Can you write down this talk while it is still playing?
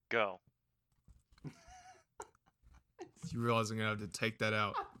Go. You realize I'm gonna have to take that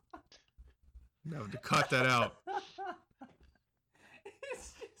out. I'm gonna have to cut that out.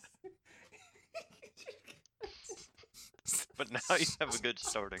 But now you have a good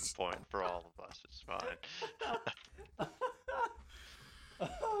starting point for all of us. It's fine.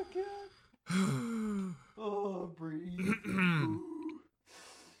 Oh god. Oh, breathe.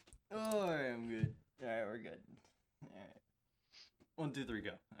 Oh, alright, I'm good. Alright, we're good. Alright. 1, 2, 3, go.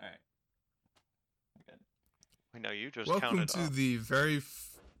 Alright. We're good. We know you just Welcome counted to off. the very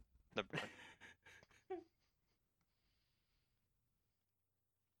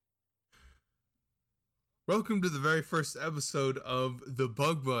Welcome to the very first episode of The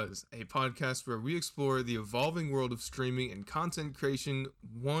Bug Buzz, a podcast where we explore the evolving world of streaming and content creation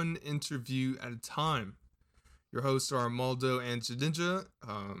one interview at a time. Your hosts are Maldo and Chidinja.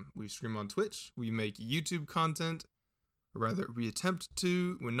 We stream on Twitch. We make YouTube content, or rather, we attempt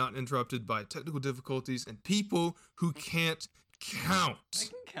to when not interrupted by technical difficulties and people who can't count. I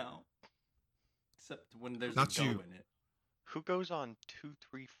can count. Except when there's Not a go you. in it. Who goes on 2,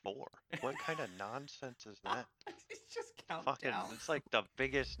 3, 4? What kind of nonsense is that? It's just count Fucking, down. it's like the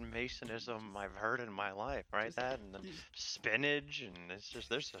biggest Masonism I've heard in my life, right? Just- That and then spinach, and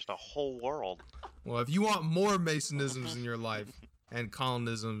there's just a whole world. Well, if you want more Masonisms in your life, and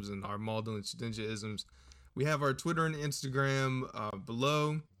colonisms and our Maldo and Chidinja-isms, we have our Twitter and Instagram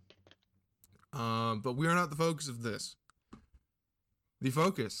below. But we are not the focus of this. The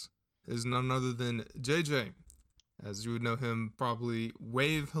focus is none other than JJ. As you would know him, probably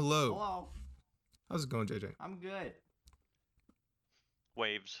WaveHello. Hello. How's it going, JJ? I'm good.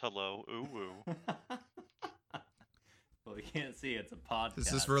 Waves, hello, ooh woo. Well, you can't see it's a podcast.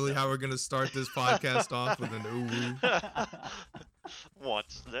 Is this really how we're going to start this podcast off with an ooh-woo?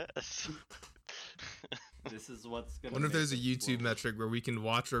 What's this? This is what's I gonna. wonder if make there's a this YouTube world. metric where we can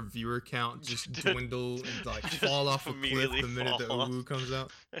watch our viewer count just dwindle and like fall off a cliff immediately the minute the fall off. ooh-woo comes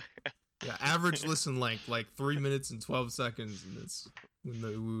out. Yeah, average listen length, like 3 minutes and 12 seconds, and it's when the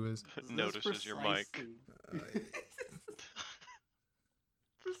ooh-woo is. This is Notices your mic. precisely-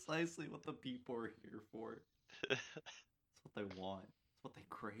 Precisely what the people are here for. It's what they want. It's what they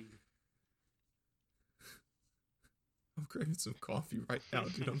crave. I'm craving some coffee right now,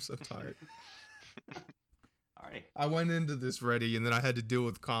 dude. I'm so tired. Alright. I went into this ready, and then I had to deal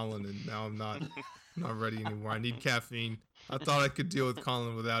with Colin, and now I'm not ready anymore. I need caffeine. I thought I could deal with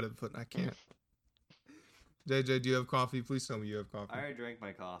Colin without it, but I can't. JJ, do you have coffee? Please tell me you have coffee. I already drank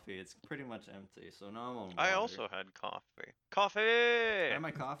my coffee. It's pretty much empty, so now I'm on water. I also had coffee. Coffee! I had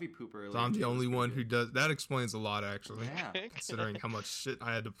my coffee poop earlier. So I'm the too. It was only pretty one good. who does. That explains a lot, actually. Yeah. Considering how much shit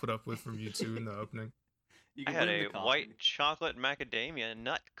I had to put up with from you two in the opening. You I can had blame a the coffee. white chocolate macadamia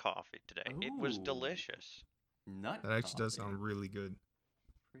nut coffee today. It was Ooh. delicious. Nut That actually does coffee. sound really good.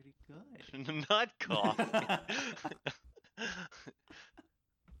 Pretty good. Nut coffee.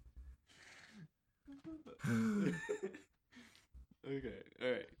 Okay,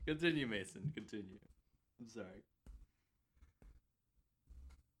 alright. Continue, Mason. Continue. I'm sorry.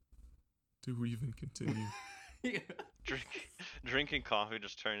 Do we even continue? Drinking coffee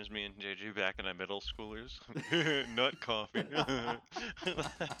just turns me and JJ back into middle schoolers. Nut coffee.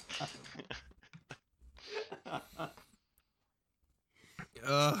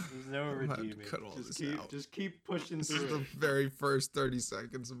 There's no I'm gonna have to redeeming. cut all Just this keep, out. just keep pushing This is through. the very first 30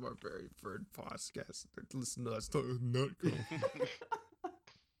 seconds of our very first podcast. Listen to us talk nut coffee.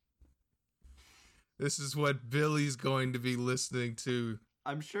 This is what Billy's going to be listening to.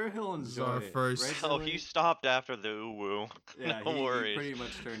 I'm sure he'll This is enjoy our it. first- Right, Oh, Billy? he stopped after the ooh woo. Yeah, No he worries. pretty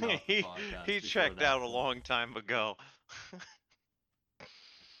much turned off the he podcast. he before checked that out a point. long time ago.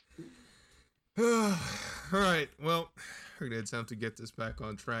 Alright, well, we're going to attempt to get this back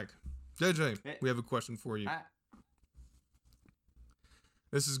on track. JJ, Hey. we have a question for you. Ah,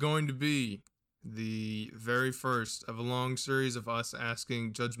 This is going to be the very first of a long series of us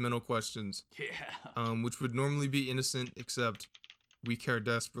asking judgmental questions, yeah. which would normally be innocent, except we care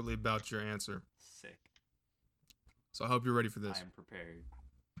desperately about your answer. Sick. So I hope you're ready for this. I am prepared.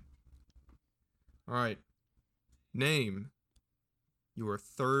 All right. Name your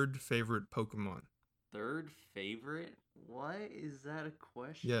third favorite Pokemon. Third favorite? What is that a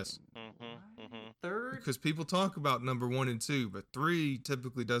question? Yes. Mhm, What? mhm. Third? Because people talk about number 1 and 2, but 3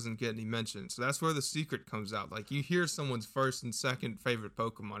 typically doesn't get any mention. So that's where the secret comes out. Like you hear someone's first and second favorite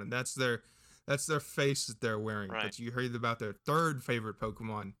Pokemon, and that's their face that they're wearing. Right. But you hear about their third favorite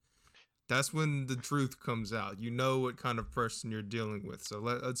Pokemon. That's when the truth comes out. You know what kind of person you're dealing with. So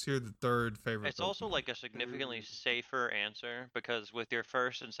let's hear the third favorite It's also Pokemon. like a significantly safer answer because with your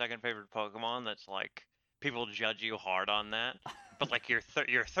first and second favorite Pokemon, that's like people judge you hard on that. But like your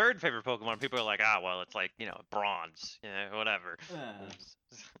third favorite Pokemon, people are like, well, it's like bronze, whatever.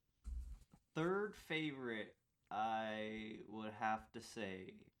 Third favorite, I would have to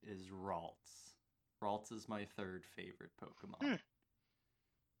say, is Ralts. Ralts is my third favorite Pokemon.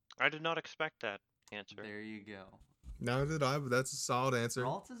 I did not expect that answer. There you go. Neither did I, but that's a solid answer.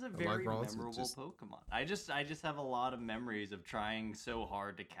 Ralts is a very memorable Pokemon. I just have a lot of memories of trying so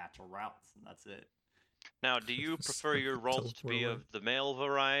hard to catch a Ralts, and that's it. Now, do you prefer your Ralts to be of the male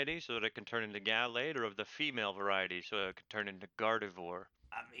variety so that it can turn into Gallade, or of the female variety so that it can turn into Gardevoir?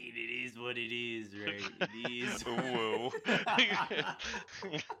 I mean, it is what it is, right? It is. Whoa.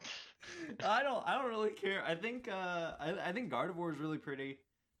 I don't really care. I think Gardevoir is really pretty.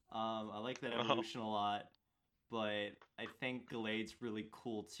 I like that evolution a lot, but I think Gallade's really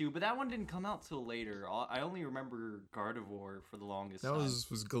cool too. But that one didn't come out till later. I only remember Gardevoir for the longest time. That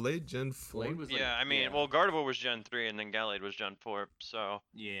was Gallade Gen 4? Gallade was well, Gardevoir was Gen 3 and then Gallade was Gen 4, so...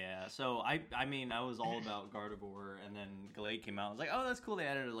 Yeah, so I mean, I was all about Gardevoir, and then Gallade came out. I was like, oh, that's cool. They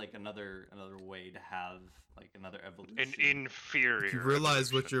added like another way to have like another evolution. An inferior. You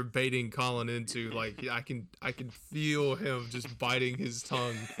realize what you're baiting Colin into. Like I can feel him just biting his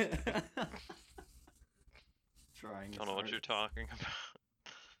tongue. Trying. I don't know what you're talking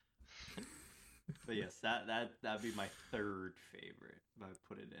about. But yes, that'd be my third favorite if I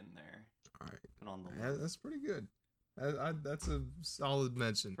put it in there. All right. Put on the Yeah, that's pretty good. That's a solid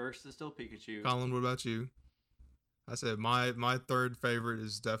mention. First is still Pikachu. Colin, what about you? I said my third favorite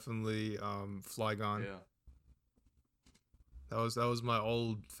is definitely Flygon. Yeah. That was my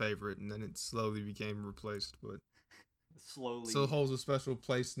old favorite, and then it slowly became replaced, but slowly still holds a special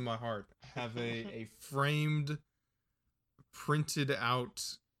place in my heart. Have a framed, printed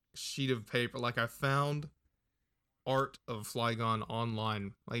out sheet of paper. Like I found art of Flygon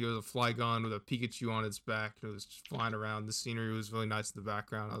online. Like it was a Flygon with a Pikachu on its back, and it was just flying around. The scenery was really nice in the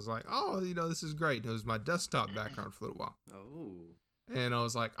background. I was like, oh, this is great. And it was my desktop background for a little while. Oh. And I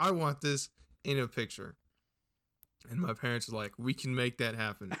was like, I want this in a picture. And my parents were like, we can make that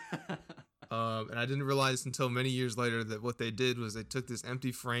happen. And I didn't realize until many years later that what they did was they took this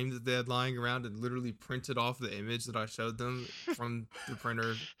empty frame that they had lying around and literally printed off the image that I showed them from the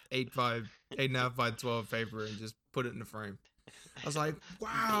printer, 8.5 by 12 paper, and just put it in the frame. I was like,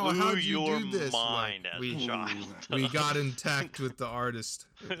 wow, how did you do this? Mind as a child. We got intact with the artist.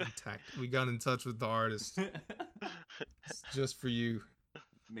 We got in touch with the artist. It's just for you.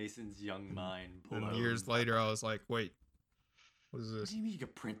 Mason's young mind. And years later, I was like, wait, what is this? What do you mean you can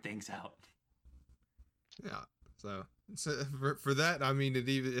print things out? Yeah, so for that, I mean,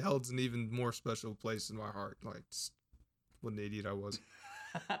 it holds an even more special place in my heart. Like, just, what an idiot I was.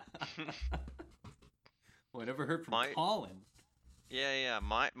 Well, I never heard from Colin. Yeah.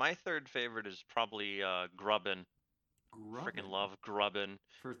 My third favorite is probably Grubbin. Freaking love Grubbin.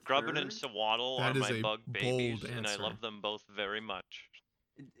 Grubbin and Sawaddle are my bug babies, and I love them both very much.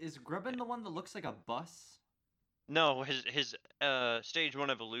 Is Grubbin the one that looks like a bus? No, his stage 1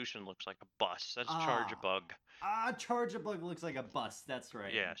 evolution looks like a bus. That's Charge-a-Bug. Charge-a-Bug looks like a bus. That's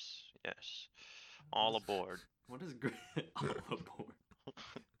right. Yes. All aboard. What is all aboard?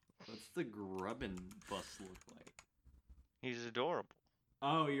 What's the Grubbin bus look like? He's adorable.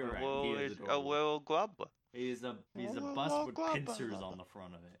 Oh, you're right. Well, he is adorable. a little grubber. He's a bus with pincers on the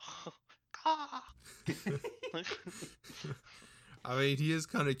front of it. I mean, he is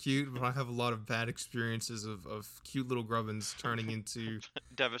kind of cute, but I have a lot of bad experiences of cute little Grubbins turning into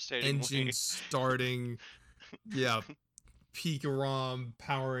devastating engine starting, Pikarom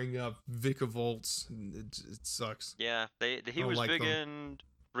powering up Vicavolts. It sucks. Yeah, he was big in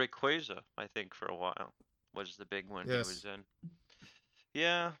Rayquaza, I think, for a while. Was the big one he was in.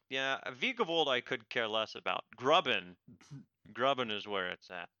 Yeah. Vigavolt I could care less about. Grubbin is where it's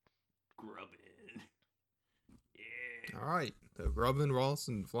at. Grubbin. Yeah. All right. So Grubbin, Ralts,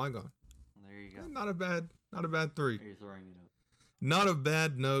 and Flygon. There you go. Not a bad 3. You're throwing it up. Not a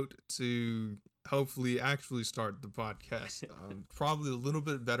bad note to hopefully actually start the podcast. Probably a little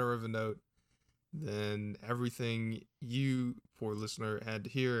bit better of a note than everything you, poor listener, had to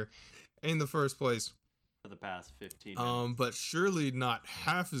hear in the first place. For the past 15 minutes. But surely not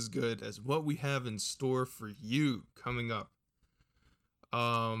half as good as what we have in store for you coming up.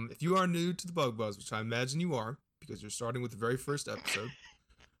 If you are new to the Bug Buzz, which I imagine you are, because you're starting with the very first episode,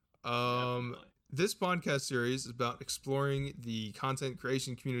 this podcast series is about exploring the content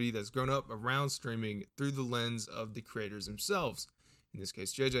creation community that's grown up around streaming through the lens of the creators themselves. In this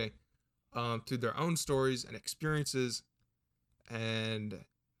case, JJ, through their own stories and experiences. And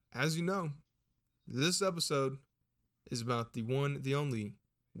as you know, this episode is about the one, the only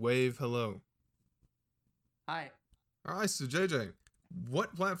WaveHello. Hi. All right, so JJ,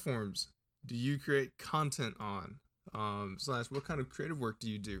 what platforms do you create content on? Slash, what kind of creative work do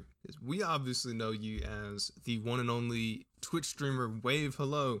you do? 'Cause we obviously know you as the one and only Twitch streamer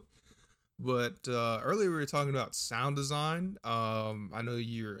WaveHello, but earlier we were talking about sound design. I know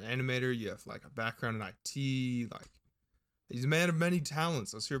you're an animator. You have like a background in IT. Like, he's a man of many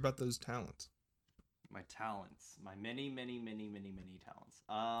talents. Let's hear about those talents. My talents, my many talents.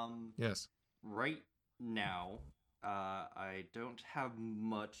 Yes. Right now, I don't have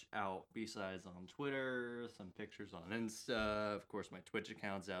much out besides on Twitter, some pictures on Insta, of course my Twitch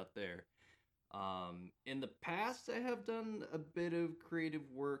account's out there. In the past, I have done a bit of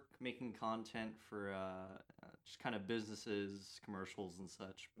creative work, making content for just kind of businesses, commercials and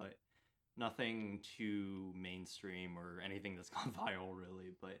such, but nothing too mainstream or anything that's gone viral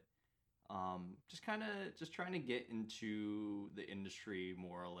really. But just trying to get into the industry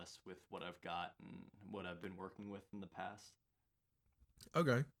more or less with what I've got and what I've been working with in the past.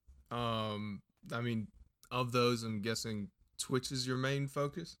 Okay. I mean, of those, I'm guessing Twitch is your main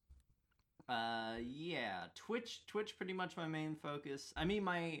focus? Yeah, Twitch pretty much my main focus. I mean,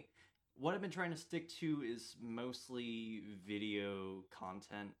 what I've been trying to stick to is mostly video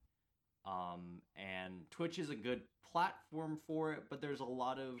content. And Twitch is a good platform for it, but there's a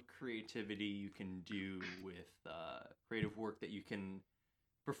lot of creativity you can do with creative work that you can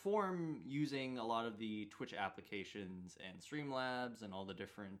perform using a lot of the Twitch applications and Streamlabs and all the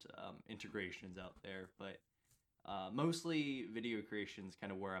different integrations out there. But mostly video creation is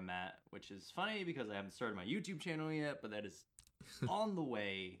kind of where I'm at, which is funny because I haven't started my YouTube channel yet, but that is on the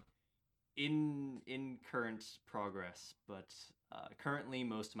way in current progress. But currently,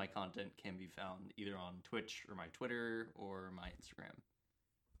 most of my content can be found either on Twitch or my Twitter or my Instagram.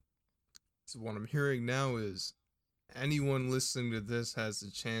 So what I'm hearing now is anyone listening to this has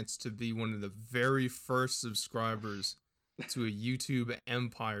a chance to be one of the very first subscribers to a YouTube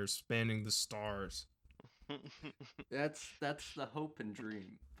empire spanning the stars. That's the hope and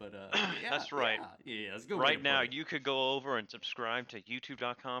dream. But yeah, that's right. Yeah, let's go. Right now, you could go over and subscribe to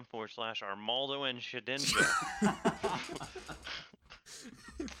youtube.com/Armaldo and Shedinja.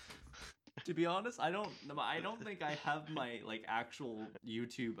 To be honest, I don't think I have my like actual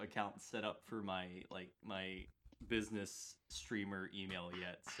YouTube account set up for my business streamer email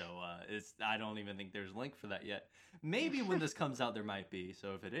yet. So I don't even think there's a link for that yet. Maybe when this comes out there might be.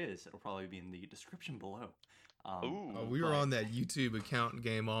 So if it is, it'll probably be in the description below. We were on that YouTube account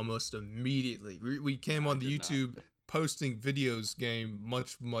game almost immediately. We came on the YouTube posting videos game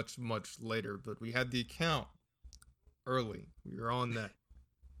much later, but we had the account early. We were on that.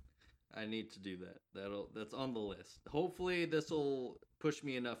 I need to do that. That's on the list. Hopefully this will push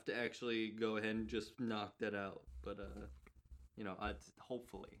me enough to actually go ahead and just knock that out. But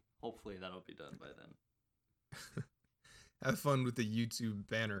hopefully that'll be done by then. Have fun with the YouTube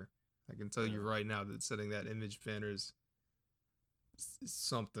banner. I can tell you right now that setting that image banner is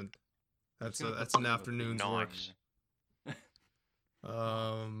something. That's an afternoon's work.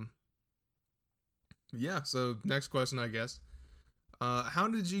 Yeah. So next question, I guess. How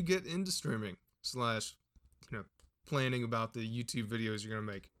did you get into streaming / planning about the YouTube videos you're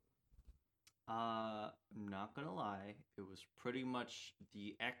gonna make? I'm not gonna lie, it was pretty much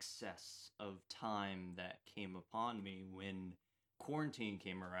the excess of time that came upon me when quarantine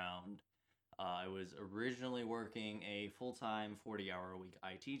came around. I was originally working a full-time 40-hour-a-week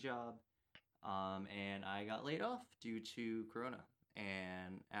IT job, and I got laid off due to Corona.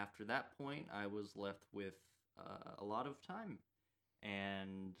 And after that point, I was left with a lot of time.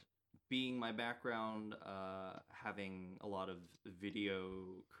 And being my background, having a lot of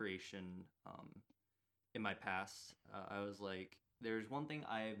video creation in my past, I was like, there's one thing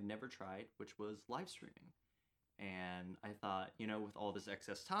I've never tried, which was live streaming. And I thought, with all this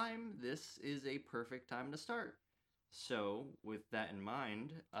excess time, this is a perfect time to start. So with that in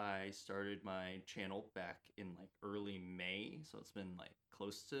mind, I started my channel back in early May. So it's been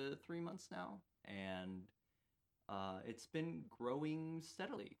close to 3 months now. And it's been growing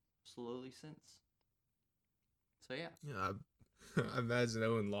steadily, slowly since. So yeah. Yeah, I imagine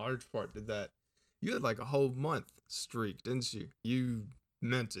in large part did that. You had a whole month streak, didn't you? You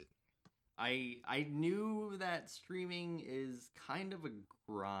meant it. I knew that streaming is kind of a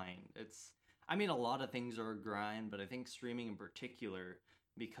grind. A lot of things are a grind, but I think streaming in particular,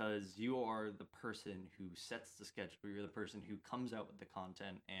 because you are the person who sets the schedule, you're the person who comes out with the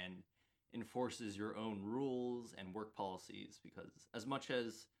content and enforces your own rules and work policies, because as much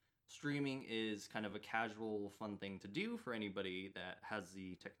as streaming is kind of a casual, fun thing to do for anybody that has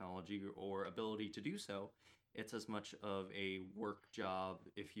the technology or ability to do so, it's as much of a work job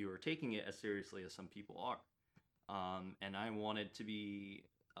if you are taking it as seriously as some people are. And I wanted to be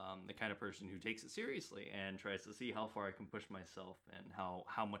the kind of person who takes it seriously and tries to see how far I can push myself and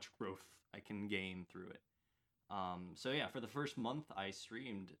how much growth I can gain through it. So yeah, for the first month, I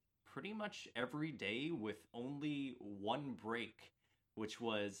streamed pretty much every day with only one break, which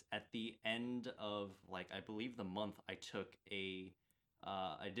was at the end of, like, I believe the month. I took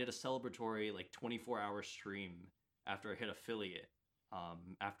I did a celebratory, like, 24-hour stream after I hit affiliate,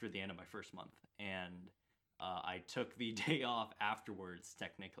 after the end of my first month, and I took the day off afterwards,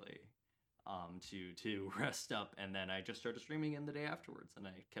 technically, to rest up, and then I just started streaming in the day afterwards, and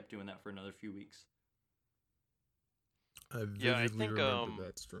I kept doing that for another few weeks. I vividly remember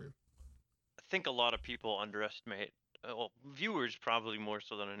that stream. I think a lot of people underestimate, well, viewers probably more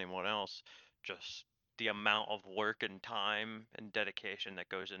so than anyone else, just the amount of work and time and dedication that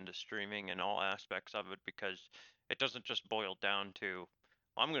goes into streaming and all aspects of it, because it doesn't just boil down to,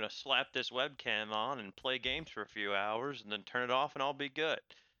 I'm going to slap this webcam on and play games for a few hours and then turn it off and I'll be good.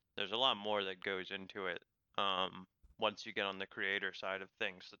 There's a lot more that goes into it once you get on the creator side of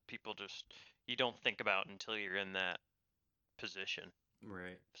things that people you don't think about until you're in that position.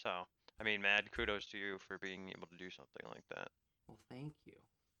 Right. So, I mean, mad kudos to you for being able to do something like that. Well, thank you.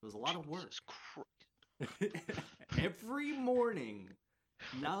 It was a lot of work. Jesus Christ. Every morning,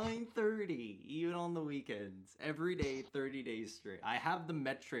 9:30, even on the weekends, every day, 30 days straight. I have the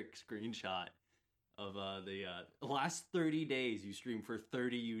metric screenshot of the last 30 days. You stream for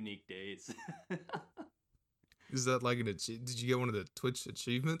 30 unique days. Is that like did you get one of the Twitch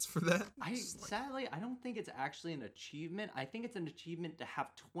achievements for that? Sadly, I don't think it's actually an achievement. I think it's an achievement to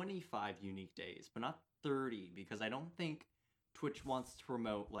have 25 unique days, but not 30, because I don't think Twitch wants to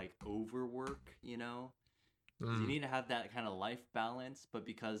promote, like, overwork, you know? You need to have that kind of life balance, but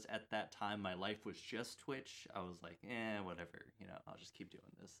because at that time my life was just Twitch, I was like, whatever, you know, I'll just keep doing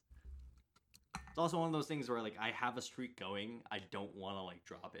this. It's also one of those things where, like, I have a streak going, I don't want to, like,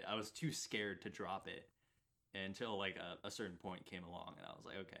 drop it. I was too scared to drop it until, like, a certain point came along, and I was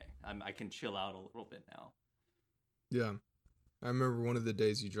like, okay, I can chill out a little bit now. Yeah. I remember one of the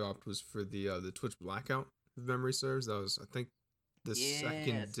days you dropped was for the Twitch blackout, if memory serves. That was, I think, the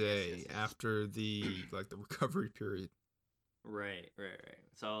second day after the recovery period. Right.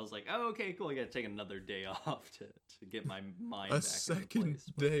 So I was like, oh, okay, cool. I gotta take another day off to get my mind back. A second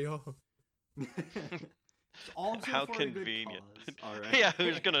day off. Also how for convenient. A good cause. All right. Yeah,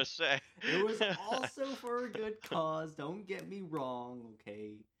 who's gonna say? It was also for a good cause. Don't get me wrong,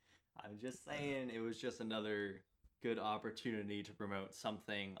 okay? I'm just saying it was just another good opportunity to promote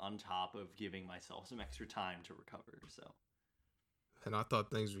something on top of giving myself some extra time to recover. So. And I thought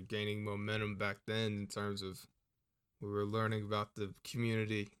things were gaining momentum back then in terms of we were learning about the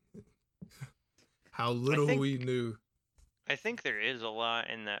community, how little we knew. I think there is a lot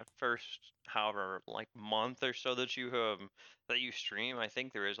in that first, however, like, month or so that you stream. I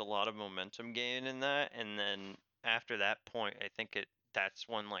think there is a lot of momentum gain in that, and then after that point, I think that's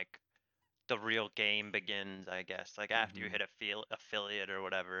when, like, the real game begins, I guess. Like, after you hit affiliate or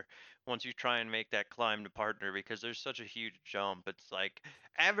whatever, once you try and make that climb to partner, because there's such a huge jump. It's like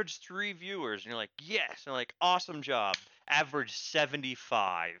average 3 viewers, and you're like, yes, and like, awesome job. Average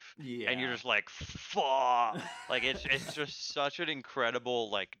 75, and you're just like, fuck. Like, it's just such an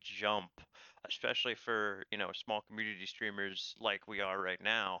incredible, like, jump, especially for, you know, small community streamers like we are right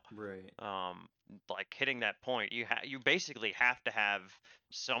now. Right. Like, hitting that point, you basically have to have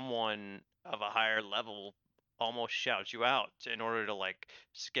someone of a higher level almost shout you out in order to, like,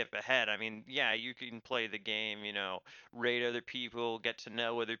 skip ahead. I mean, yeah, you can play the game, you know, rate other people, get to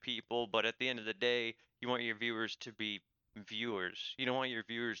know other people, but at the end of the day, you want your viewers to be viewers. You don't want your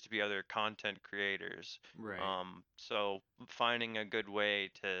viewers to be other content creators. Right. So finding a good way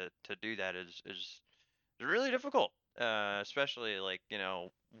to do that is really difficult. Especially, like, you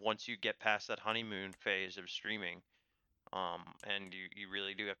know, once you get past that honeymoon phase of streaming. And you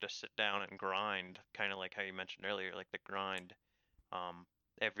really do have to sit down and grind, kind of like how you mentioned earlier, like the grind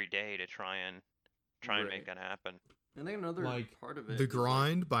every day to try and make that happen. I think another part of it, The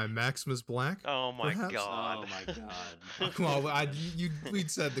Grind by Maximus Black. Oh my perhaps? god! Oh my god! Come on,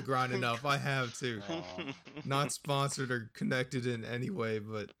 we'd said The Grind enough. I have too. Not sponsored or connected in any way,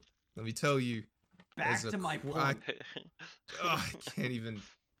 but let me tell you. Back to my point. I can't even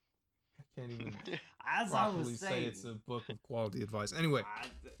as properly I was saying, say it's a book of quality advice. Anyway,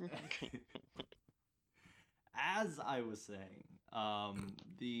 as I was saying,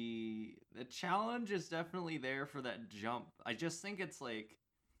 the challenge is definitely there for that jump. I just think it's like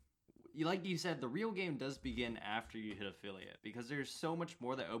you said, the real game does begin after you hit affiliate, because there's so much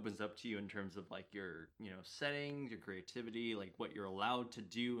more that opens up to you in terms of, like, your, you know, settings, your creativity, like what you're allowed to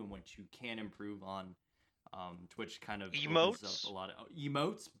do and what you can improve on. Twitch kind of emotes. opens up a lot of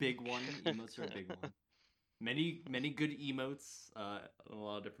emotes. Big one. Emotes are a big one. Many good emotes in a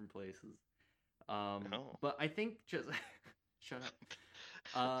lot of different places. But I think just shut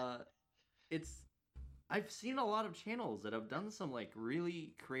up. I've seen a lot of channels that have done some like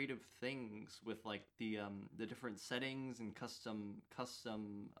really creative things with like the different settings and custom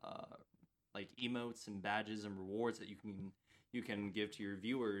like emotes and badges and rewards that you can give to your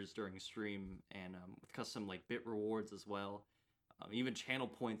viewers during stream, and with custom like bit rewards as well. Even channel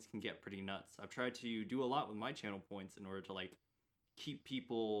points can get pretty nuts. I've tried to do a lot with my channel points in order to like keep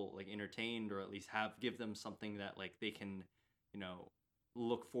people like entertained, or at least give them something that like they can,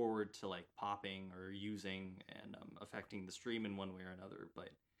 look forward to like popping or using and affecting the stream in one way or another. But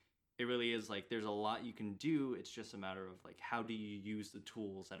it really is like there's a lot you can do. It's just a matter of like how do you use the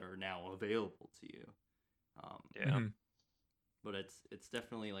tools that are now available to you. But it's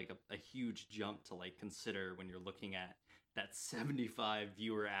definitely like a huge jump to like consider when you're looking at that 75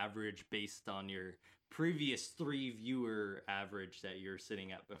 viewer average based on your previous 3 viewer average that you're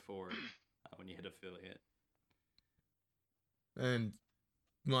sitting at before when you hit affiliate. And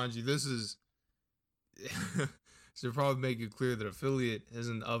mind you, this is should probably make it clear that affiliate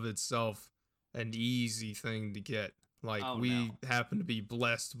isn't of itself an easy thing to get. Like we happen to be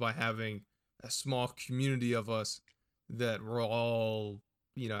blessed by having a small community of us that were all,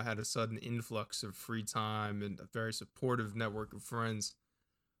 had a sudden influx of free time and a very supportive network of friends.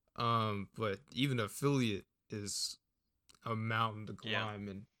 But even affiliate is a mountain to climb,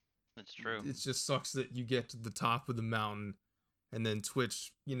 and that's true. It just sucks that you get to the top of the mountain and then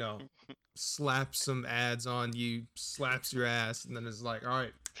Twitch, slaps some ads on you, slaps your ass, and then it's like, all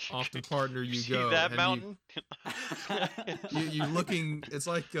right, off to partner you see go. That and mountain? You're looking, it's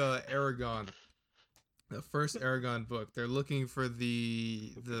like Aragon. The first Aragon book, they're looking for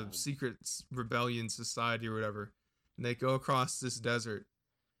the secret rebellion society or whatever, and they go across this desert,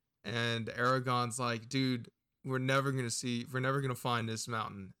 and Aragon's like, dude, we're never gonna find this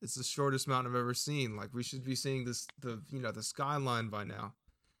mountain. It's the shortest mountain I've ever seen. Like, we should be seeing the skyline by now.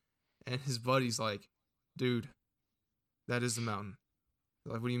 And his buddy's like, dude, that is the mountain.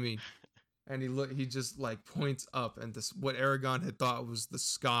 Like, what do you mean? And he just like points up, and what Aragon had thought was the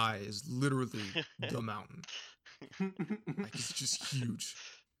sky is literally the mountain. Like, it's just huge.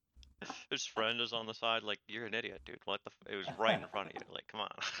 His friend is on the side like, you're an idiot, dude. It was right in front of you. Like, come on.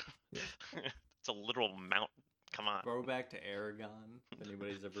 It's a literal mountain. Come on. Throw back to Aragon, if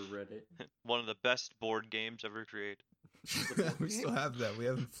anybody's ever read it. One of the best board games ever created. We still have that. We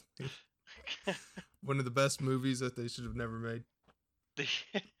haven't played. One of the best movies that they should have never made.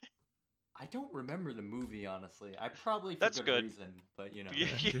 I don't remember the movie, honestly. I probably for That's good reason, but Yeah.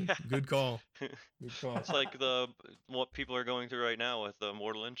 Good call. Good call. It's like what people are going through right now with the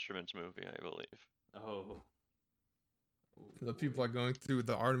Mortal Instruments movie, I believe. Oh. The people are going through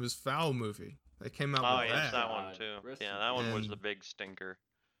the Artemis Fowl movie. They came out with yes, that. that one too. Yeah, that one was the big stinker.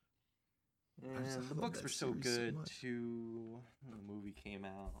 And the books were so good too. When the movie came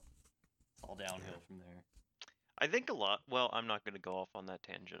out, it's all downhill from there. I think a lot. Well, I'm not going to go off on that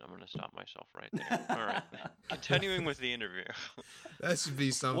tangent. I'm going to stop myself right there. All right, continuing with the interview. That should be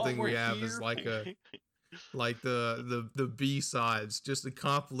something we have as like the B-sides, just a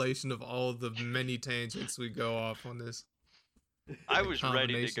compilation of all the many tangents we go off on this. I was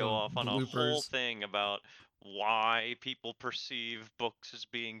ready to go off on a whole thing about why people perceive books as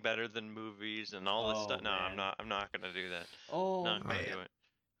being better than movies and all this stuff. No, I'm not going to do that. Oh, not going to do it.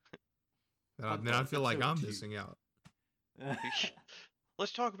 Then I feel like I'm missing out.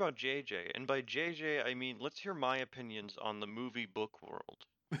 Let's talk about JJ. And by JJ, I mean, let's hear my opinions on the movie book world.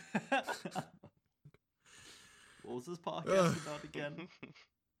 What was this podcast about again?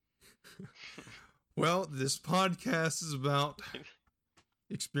 Well, this podcast is about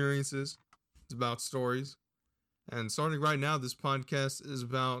experiences. It's about stories. And starting right now, this podcast is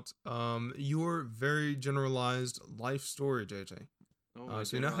about your very generalized life story, JJ.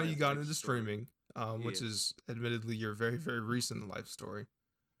 So you know how you got into streaming, which is admittedly your very, very recent life story.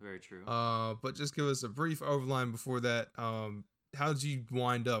 Very true. But just give us a brief overline before that. How did you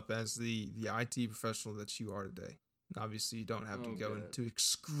wind up as the IT professional that you are today? Obviously, you don't have to go into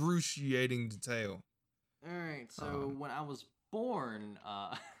excruciating detail. All right. So when I was born,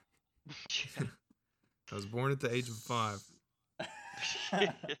 I was born at the age of 5.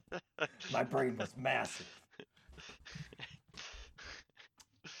 My brain was massive.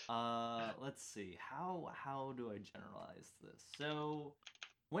 Let's see. How do I generalize this? So,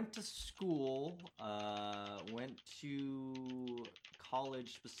 went to school. Went to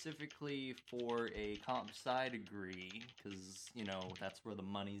college specifically for a comp sci degree because that's where the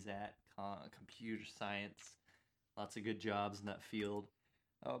money's at. computer science. Lots of good jobs in that field.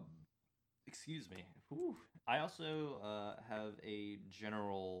 Excuse me. Whew. I also have a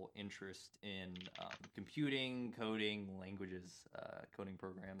general interest in computing, coding, languages, coding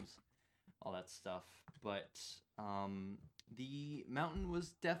programs, all that stuff. But the mountain was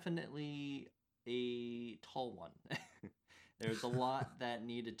definitely a tall one. There's a lot that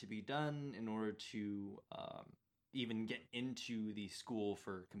needed to be done in order to even get into the school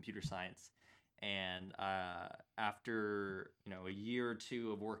for computer science. And after a year or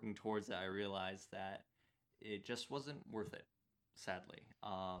two of working towards it, I realized that it just wasn't worth it, sadly.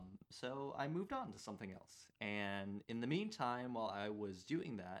 So I moved on to something else. And in the meantime, while I was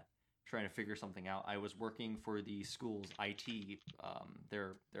doing that, trying to figure something out, I was working for the school's IT,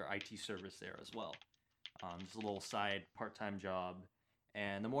 their IT service there as well. Just a little side part-time job.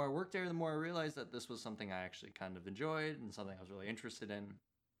 And the more I worked there, the more I realized that this was something I actually kind of enjoyed and something I was really interested in.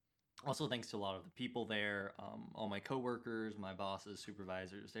 Also, thanks to a lot of the people there, all my coworkers, my bosses,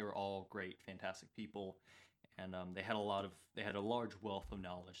 supervisors, they were all great, fantastic people, and they had a large wealth of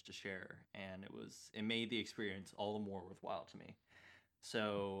knowledge to share, and it made the experience all the more worthwhile to me.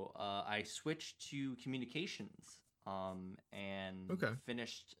 So I switched to communications, and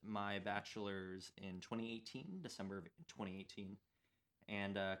finished my bachelor's in 2018, December of 2018.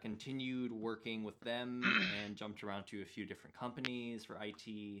 And continued working with them and jumped around to a few different companies for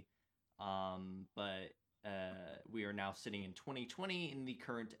IT. But we are now sitting in 2020 in the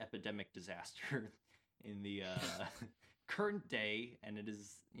current epidemic disaster in the current day, and it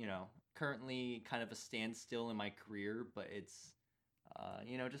is, currently kind of a standstill in my career, but it's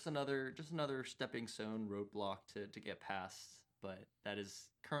just another stepping stone roadblock to get past. But that is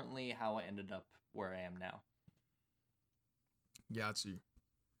currently how I ended up where I am now. Got you.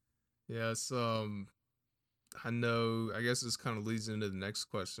 Yes, I guess this kind of leads into the next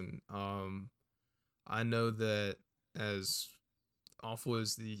question. I know that as awful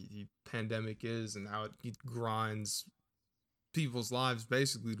as the pandemic is and how it grinds people's lives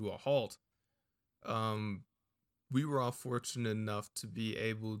basically to a halt, we were all fortunate enough to be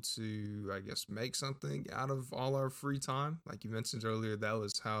able to, I guess, make something out of all our free time. Like you mentioned earlier, that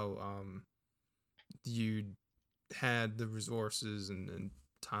was how you had the resources and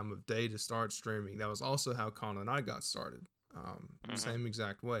time of day to start streaming. That was also how Colin and I got started. Same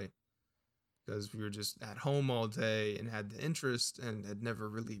exact way, because we were just at home all day and had the interest and had never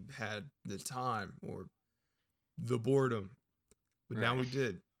really had the time or the boredom, but now we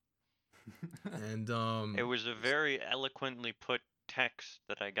did. And it was a very eloquently put text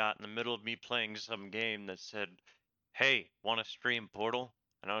that I got in the middle of me playing some game that said, "Hey, want to stream Portal?"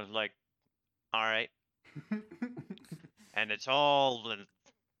 And I was like, "All right." And it's all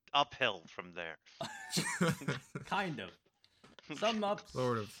uphill from there. Kind of. Some up,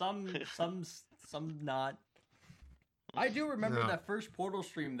 sort of. some not. I do remember that first Portal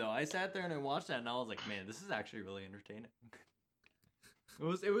stream though. I sat there and I watched that and I was like, man, this is actually really entertaining.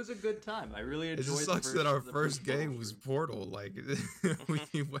 It was a good time. I really enjoyed it. It just sucks that our first game was Portal. Like,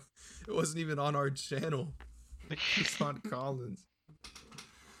 it wasn't even on our channel. It's on Colin's.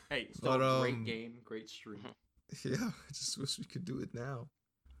 Hey, still great game, great stream. Yeah, I just wish we could do it now.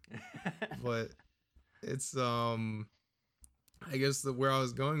 But it's I guess where I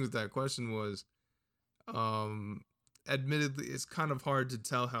was going with that question was, admittedly, it's kind of hard to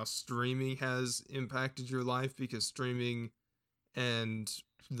tell how streaming has impacted your life, because streaming and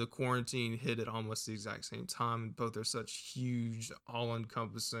the quarantine hit at almost the exact same time. Both are such huge,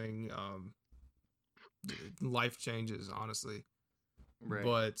 all-encompassing life changes, honestly. Right.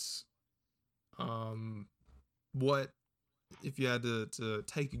 But what if you had to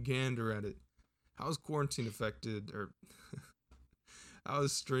take a gander at it? How has quarantine affected, or how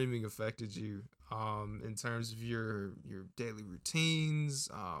has streaming affected you in terms of your daily routines,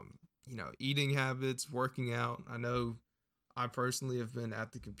 eating habits, working out? I know I personally have been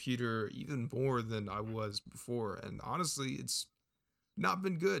at the computer even more than I was before, and honestly, it's not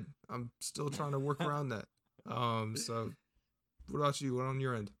been good. I'm still trying to work around that. So what about you? What on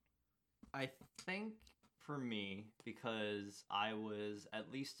your end? I think for me, because I was at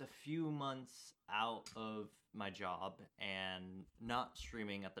least a few months out of my job and not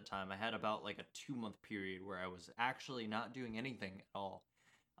streaming at the time, I had about like a 2-month period where I was actually not doing anything at all.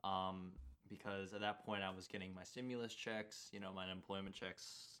 Because at that point I was getting my stimulus checks, my unemployment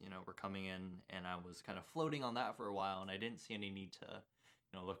checks, were coming in, and I was kind of floating on that for a while, and I didn't see any need to,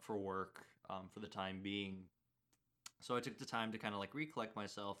 look for work for the time being. So I took the time to kind of like recollect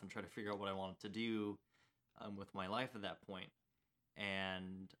myself and try to figure out what I wanted to do with my life at that point.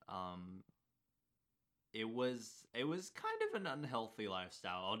 And it was kind of an unhealthy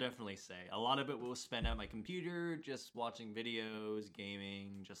lifestyle. I'll definitely say a lot of it was spent at my computer, just watching videos,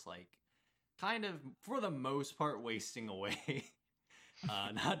 gaming, just like kind of for the most part wasting away,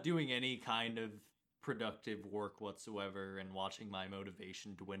 not doing any kind of productive work whatsoever, and watching my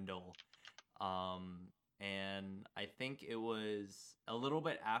motivation dwindle. And I think it was a little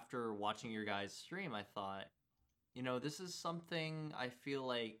bit after watching your guys' stream, I thought, you know, this is something I feel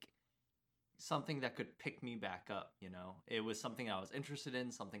like something that could pick me back up, you know? It was something I was interested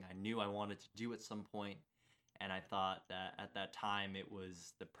in, something I knew I wanted to do at some point, and I thought that at that time it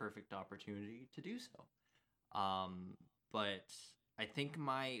was the perfect opportunity to do so. But I think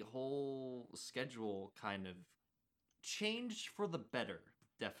my whole schedule kind of changed for the better,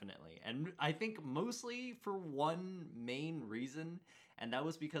 definitely. And I think mostly for one main reason, and that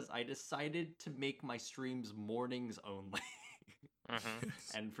was because I decided to make my streams mornings only. Mm-hmm.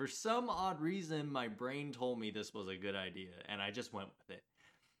 And for some odd reason, my brain told me this was a good idea, and I just went with it.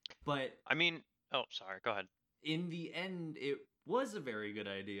 But I mean, oh, sorry, go ahead. In the end, it was a very good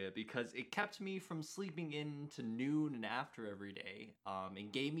idea because it kept me from sleeping in to noon and after every day.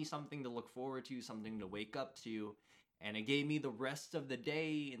 It gave me something to look forward to, something to wake up to, and it gave me the rest of the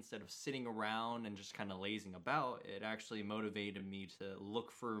day instead of sitting around and just kind of lazing about. It actually motivated me to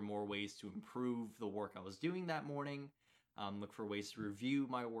look for more ways to improve the work I was doing that morning. Look for ways to review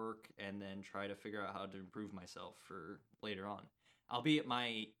my work, and then try to figure out how to improve myself for later on. Albeit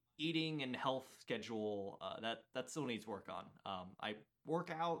my eating and health schedule, that still needs work on. I work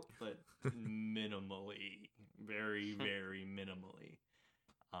out, but minimally, very, very minimally.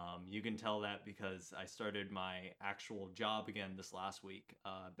 You can tell that because I started my actual job again this last week,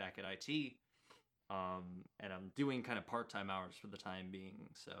 back at IT, and I'm doing kind of part-time hours for the time being,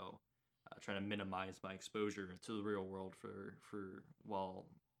 so trying to minimize my exposure to the real world for while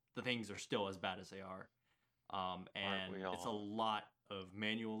the things are still as bad as they are. And it's a lot of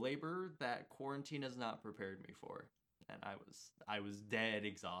manual labor that quarantine has not prepared me for, and I was dead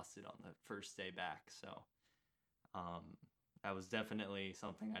exhausted on the first day back, so that was definitely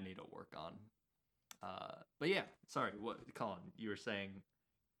something I need to work on. But yeah, sorry, what, Colin, you were saying?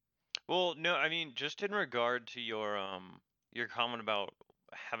 Well, no, I mean, just in regard to your comment about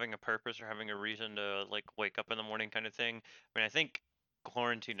having a purpose or having a reason to like wake up in the morning kind of thing. I mean, I think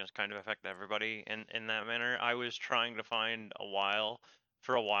quarantine has kind of affected everybody in that manner. I was trying to find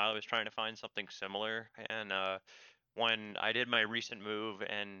for a while I was trying to find something similar, and when I did my recent move,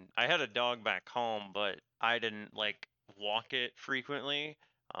 and I had a dog back home, but I didn't like walk it frequently.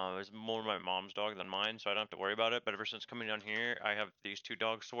 It was more my mom's dog than mine, so I don't have to worry about it. But ever since coming down here, I have these two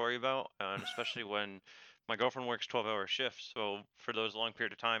dogs to worry about, and especially when my girlfriend works 12-hour shifts. So for those long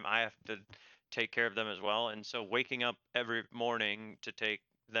period of time, I have to take care of them as well. And so waking up every morning to take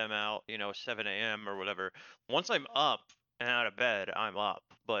them out, 7 a.m. or whatever. Once I'm up and out of bed, I'm up.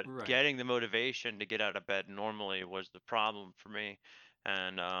 But Right. getting the motivation to get out of bed normally was the problem for me.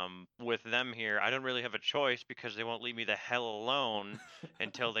 And with them here, I don't really have a choice because they won't leave me the hell alone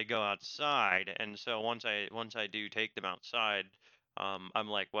until they go outside. And so once I do take them outside, I'm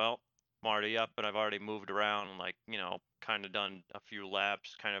like, well, I'm already up, but I've already moved around and like, kind of done a few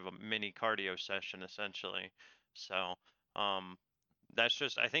laps, kind of a mini cardio session essentially. So that's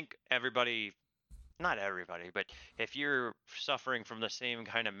just, I think everybody, not everybody, but if you're suffering from the same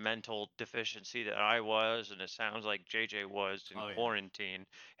kind of mental deficiency that I was, and it sounds like JJ was in quarantine,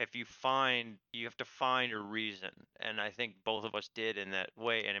 you have to find a reason. And I think both of us did in that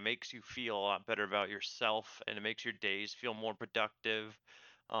way. And it makes you feel a lot better about yourself, and it makes your days feel more productive.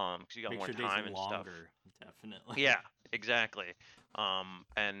 Because you got Makes more your time days and longer, stuff. definitely. Yeah, exactly.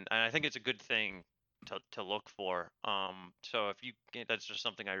 And I think it's a good thing to look for. So that's just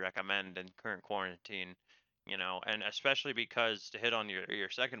something I recommend in current quarantine, and especially because to hit on your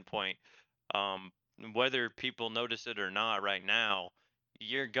second point, um, whether people notice it or not right now,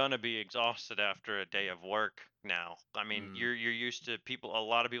 you're gonna be exhausted after a day of work now. I mean, you're used to a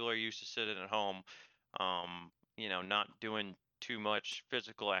lot of people are used to sitting at home, not doing too much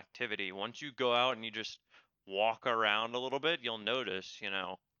physical activity. Once you go out and you just walk around a little bit, you'll notice,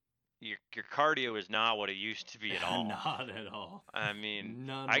 your cardio is not what it used to be at all. Not at all. I mean,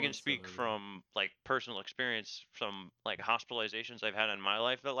 None I can speak whatsoever. from like personal experience from like hospitalizations I've had in my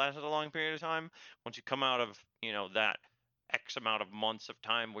life that lasted a long period of time. Once you come out of, that X amount of months of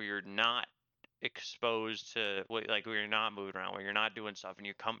time where you're not exposed to like where you're not moving around, where you're not doing stuff, and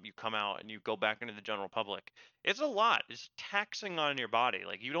you come out and you go back into the general public, it's a lot. It's taxing on your body.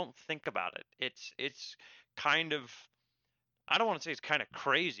 Like you don't think about it. It's kind of I don't want to say it's kind of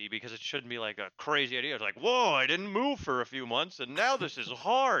crazy because it shouldn't be like a crazy idea. It's like, whoa, I didn't move for a few months and now this is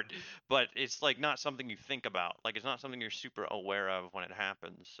hard. But it's like not something you think about. Like it's not something you're super aware of when it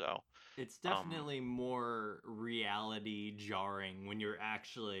happens. So it's definitely more reality jarring when you're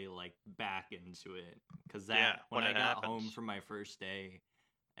actually like back into it. Because when I got home from my first day,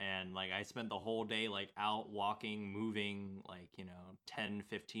 and like I spent the whole day like out walking, moving like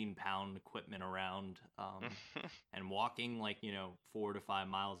 10-15 pound equipment around, and walking like 4 to 5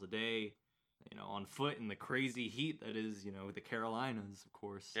 miles a day, on foot in the crazy heat that is the Carolinas, of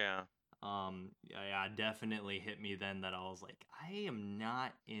course. Yeah. Yeah, definitely hit me then that I was like, I am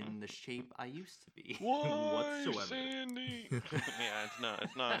not in the shape I used to be. Why, whatsoever. Sandy? Yeah,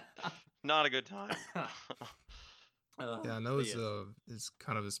 it's not a good time. Yeah, I know it's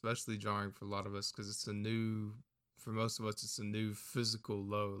kind of especially jarring for a lot of us because for most of us, it's a new physical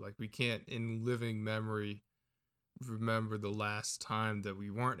low. Like we can't, in living memory, remember the last time that we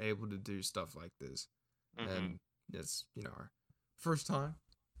weren't able to do stuff like this, and it's our first time.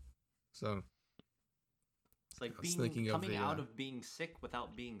 So it's like coming out of being sick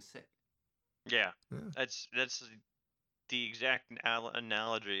without being sick. Yeah. That's the exact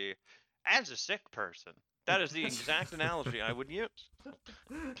analogy. As a sick person, that is the exact analogy I would use.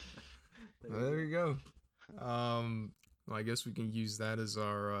 There you go. Well, I guess we can use that as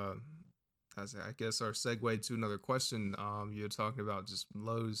our our segue to another question. You're talking about just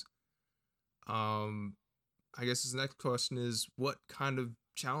lows. I guess this next question is, what kind of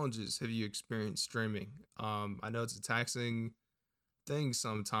challenges have you experienced streaming? I know it's a taxing thing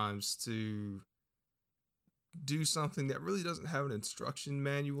sometimes to do something that really doesn't have an instruction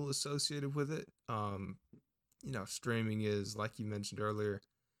manual associated with it. Streaming is, like you mentioned earlier,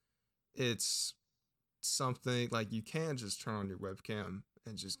 it's something like you can just turn on your webcam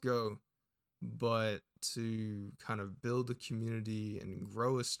and just go, but to kind of build a community and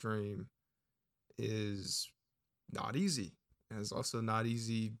grow a stream is not easy. And it's also not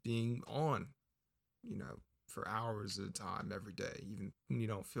easy being on, for hours at a time every day, even when you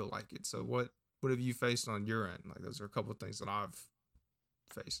don't feel like it. So what have you faced on your end? Like, those are a couple of things that I've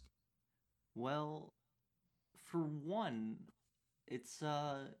faced. Well, for one, it's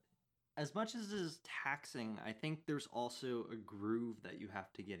as much as it is taxing, I think there's also a groove that you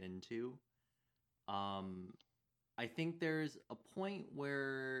have to get into. I think there's a point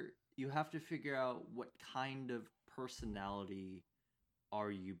where you have to figure out what kind of personality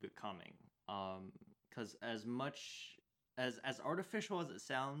are you becoming. Because as much as artificial as it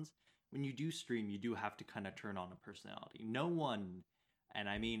sounds, when you do stream, you do have to kind of turn on a personality. No one, and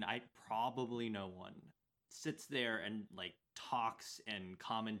I mean, probably no one, sits there and like talks and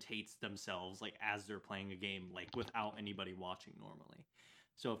commentates themselves like as they're playing a game, like without anybody watching normally.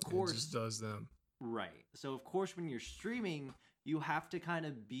 So of course, it just does them. Right. So of course, when you're streaming, you have to kind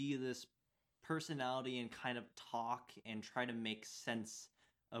of be this personality and kind of talk and try to make sense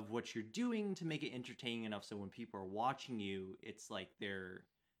of what you're doing to make it entertaining enough so when people are watching you, it's like they're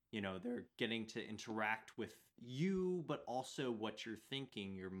getting to interact with you, but also what you're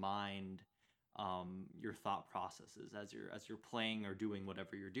thinking, your mind, your thought processes as you're playing or doing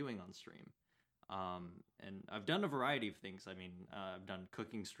whatever you're doing on stream. And I've done a variety of things. I mean, I've done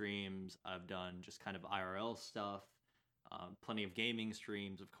cooking streams, I've done just kind of IRL stuff, plenty of gaming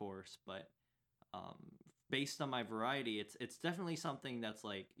streams, of course, but based on my variety, it's definitely something that's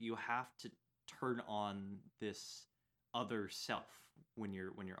like you have to turn on this other self when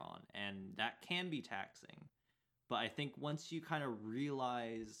you're on, and that can be taxing. But I think once you kind of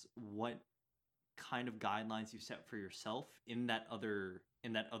realize what kind of guidelines you set for yourself in that other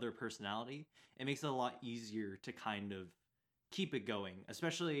personality, it makes it a lot easier to kind of keep it going.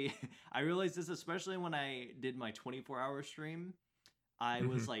 Especially I realized this especially when I did my 24-hour stream. I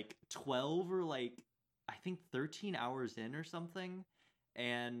was like 12 or like I think 13 hours in or something,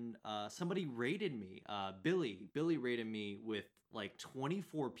 and somebody rated me. Billy rated me with like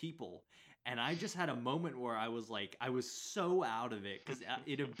 24 people, and I just had a moment where I was so out of it because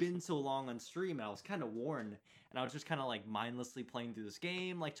it had been so long on stream, and I was kind of worn, and I was just kind of like mindlessly playing through this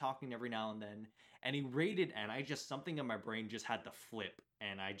game, like talking every now and then, and he rated, and I just, something in my brain just had to flip,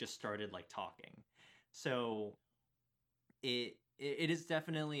 and I just started like talking. So it is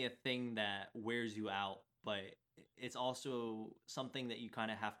definitely a thing that wears you out, but it's also something that you kind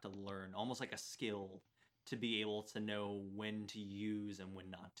of have to learn, almost like a skill, to be able to know when to use and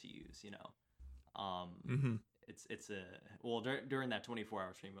when not to use, during that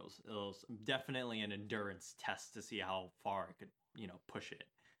 24-hour stream, it was definitely an endurance test to see how far I could, push it.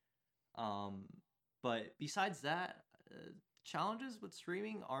 But besides that, challenges with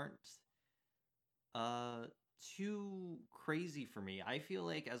streaming aren't too crazy for me. I feel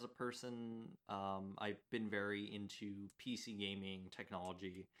like as a person, I've been very into PC gaming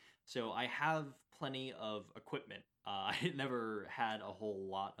technology, so I have plenty of equipment. I never had a whole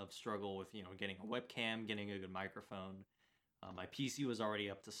lot of struggle with getting a webcam, getting a good microphone. My PC was already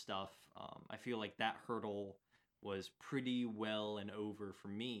up to stuff. I feel like that hurdle was pretty well and over for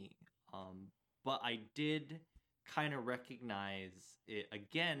me. But I did kind of recognize it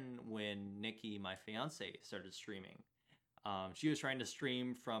again when Nikki, my fiance, started streaming. She was trying to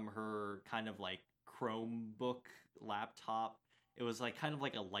stream from her kind of like Chromebook laptop. It was like kind of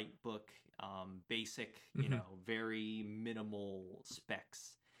like a light book, basic, very minimal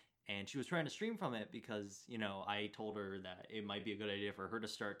specs. And she was trying to stream from it because, I told her that it might be a good idea for her to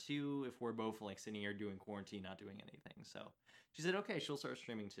start too if we're both like sitting here doing quarantine, not doing anything. So she said, okay, she'll start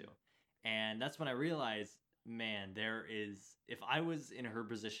streaming too. And that's when I realized, man, if I was in her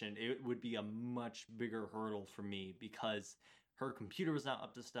position, it would be a much bigger hurdle for me because her computer was not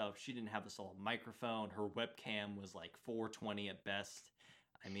up to stuff. She didn't have a solid microphone. Her webcam was like 420 at best.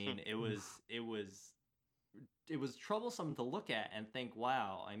 I mean, it was troublesome to look at and think,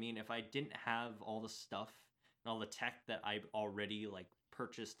 wow, I mean, if I didn't have all the stuff and all the tech that I already like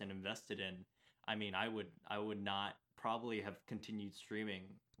purchased and invested in, I mean, I would not probably have continued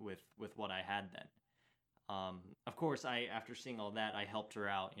streaming with what I had then. Of course, after seeing all that, I helped her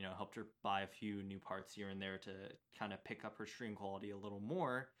out, helped her buy a few new parts here and there to kind of pick up her stream quality a little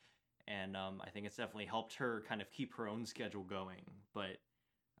more. And I think it's definitely helped her kind of keep her own schedule going. But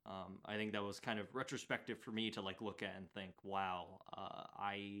I think that was kind of retrospective for me to like look at and think, wow,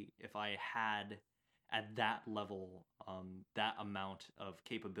 if I had at that level, that amount of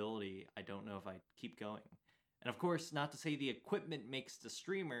capability, I don't know if I'd keep going. And of course, not to say the equipment makes the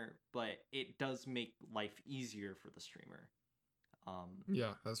streamer, but it does make life easier for the streamer.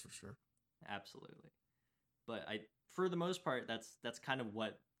 Yeah, that's for sure. Absolutely. But for the most part, that's kind of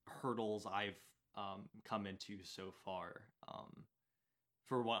what hurdles I've come into so far,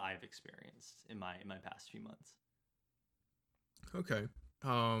 for what I've experienced in my past few months. Okay.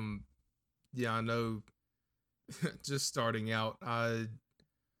 Yeah, I know. Just starting out, I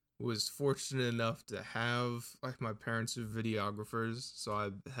was fortunate enough to have like my parents are videographers, so I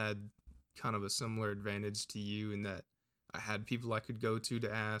had kind of a similar advantage to you in that I had people I could go to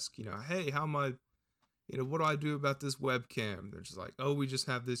ask, hey, how am I, what do I do about this webcam? They're just like, oh, we just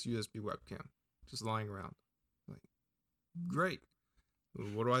have this USB webcam just lying around. Like, great.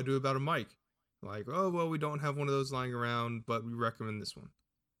 What do I do about a mic? Like, oh, well, we don't have one of those lying around, but we recommend this one.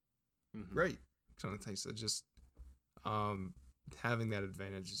 Mm-hmm. Great. Kind of thing. So just having that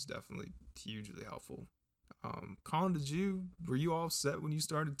advantage is definitely hugely helpful. Colin, were you all set when you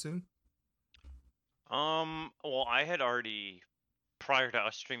started too? Well, I had already, prior to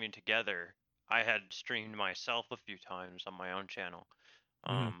us streaming together, I had streamed myself a few times on my own channel.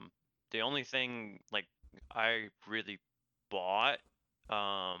 The only thing like I really bought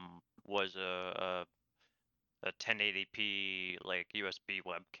was a 1080p like USB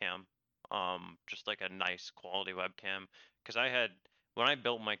webcam, just like a nice quality webcam, because when I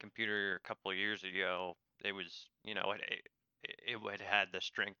built my computer a couple of years ago, it was it had the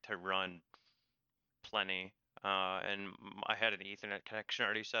strength to run plenty, and I had an Ethernet connection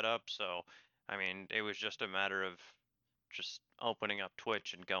already set up, so I mean it was just a matter of just opening up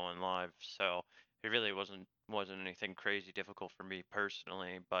Twitch and going live. So it really wasn't anything crazy difficult for me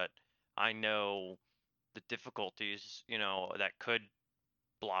personally, but I know the difficulties, that could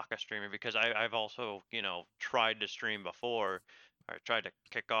block a streamer, because I've also, tried to stream before, or tried to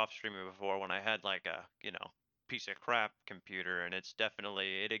kick off streaming before when I had like a, piece of crap computer, and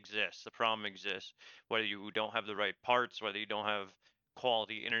it exists. The problem exists, whether you don't have the right parts, whether you don't have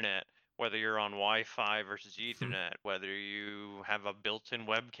quality internet, whether you're on Wi-Fi versus Ethernet, whether you have a built-in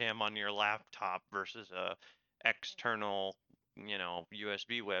webcam on your laptop versus a external,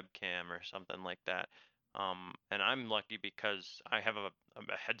 USB webcam or something like that. And I'm lucky because I have a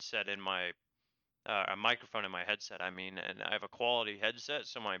headset in my a microphone in my headset. I mean, and I have a quality headset,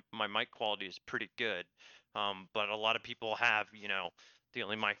 so my mic quality is pretty good. But a lot of people have, the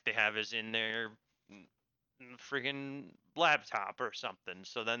only mic they have is in their friggin' laptop or something.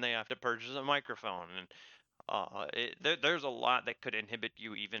 So then they have to purchase a microphone, and there's a lot that could inhibit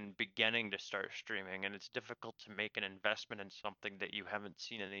you even beginning to start streaming, and it's difficult to make an investment in something that you haven't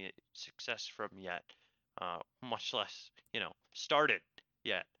seen any success from yet, much less, started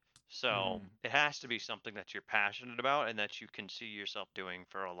yet. So it has to be something that you're passionate about and that you can see yourself doing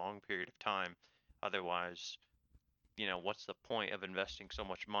for a long period of time. Otherwise, what's the point of investing so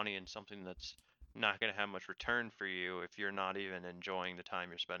much money in something that's not going to have much return for you if you're not even enjoying the time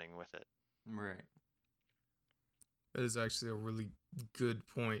you're spending with it? Right. That is actually a really good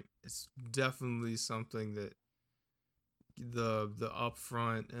point. It's definitely something that the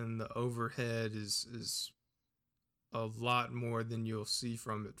upfront and the overhead is a lot more than you'll see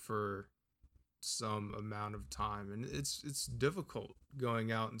from it for some amount of time, and it's difficult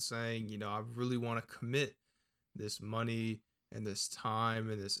going out and saying, I really want to commit this money and this time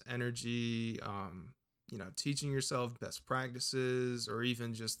and this energy, teaching yourself best practices, or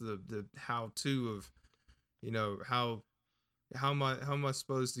even just the how to of, how am I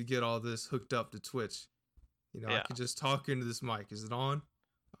supposed to get all this hooked up to Twitch? I could just talk into this mic. Is it on?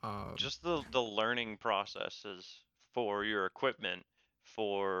 Just the learning processes for your equipment,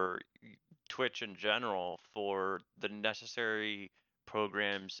 for Twitch in general, for the necessary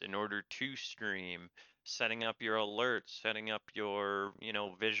programs in order to stream, setting up your alerts, setting up your,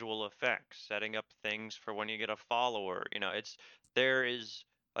 visual effects, setting up things for when you get a follower. There is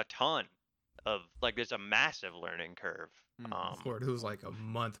a ton of, like, there's a massive learning curve. Lord, it was like a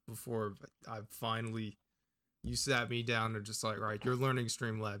month before I finally, you sat me down and just like, all right, you're learning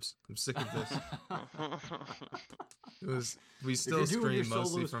Streamlabs. I'm sick of this. We still stream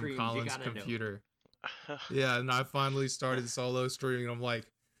mostly from Colin's computer. Yeah, and I finally started solo streaming. I'm like,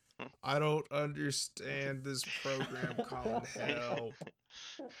 I don't understand this program, Colin. Help.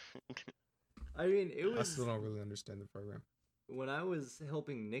 I mean, I still don't really understand the program. When I was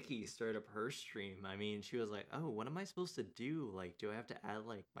helping Nikki start up her stream, I mean, she was like, "Oh, what am I supposed to do? Like, do I have to add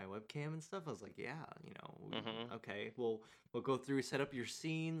like my webcam and stuff?" I was like, "Yeah, okay. Well, we'll go through, set up your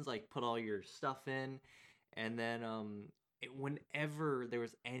scenes, like put all your stuff in, and then whenever there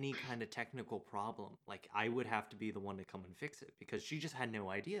was any kind of technical problem, like I would have to be the one to come and fix it because she just had no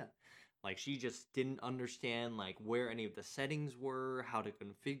idea. Like she just didn't understand like where any of the settings were, how to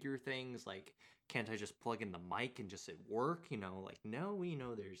configure things, like can't I just plug in the mic and just it work? Like no,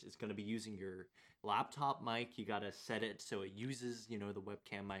 it's gonna be using your laptop mic. You gotta set it so it uses, the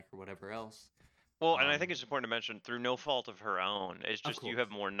webcam mic or whatever else. Well, and I think it's important to mention, through no fault of her own, it's just you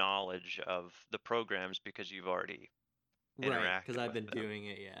have more knowledge of the programs because you've already interacted because I've been with them. doing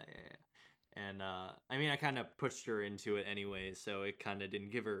it, yeah. And I mean, I kind of pushed her into it anyway, so it kind of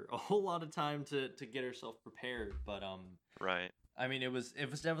didn't give her a whole lot of time to get herself prepared. But right. I mean, it was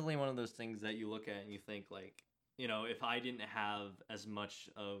definitely one of those things that you look at and you think like, if I didn't have as much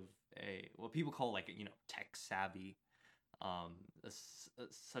of what people call like tech savvy,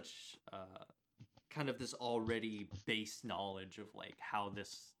 such kind of this already base knowledge of like how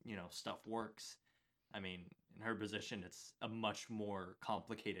this stuff works. I mean, in her position, it's a much more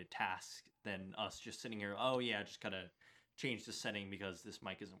complicated task than us just sitting here. Oh yeah, just gotta change the setting because this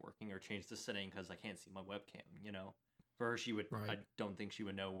mic isn't working, or change the setting because I can't see my webcam. For her, she would. Right. I don't think she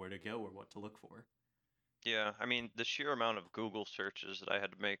would know where to go or what to look for. Yeah, I mean, the sheer amount of Google searches that I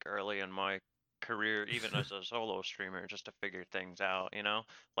had to make early in my career, even as a solo streamer, just to figure things out,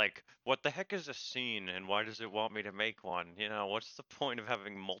 like what the heck is a scene and why does it want me to make one? What's the point of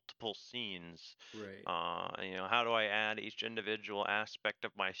having multiple scenes? Right. How do I add each individual aspect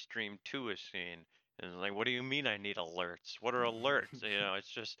of my stream to a scene? And like, what do you mean I need alerts? What are alerts? It's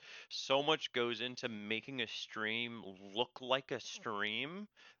just so much goes into making a stream look like a stream.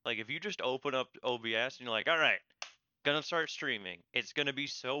 Like if you just open up OBS and you're like, all right, gonna start streaming, it's gonna be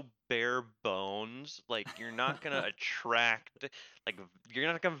so bare bones, like you're not gonna attract, like you're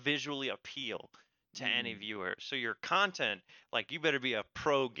not gonna visually appeal to any viewer. So your content, like you better be a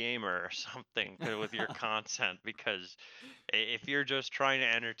pro gamer or something with your content, because if you're just trying to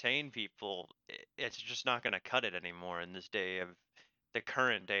entertain people, it's just not gonna cut it anymore in this the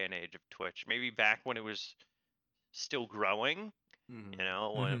current day and age of Twitch. Maybe back when it was still growing,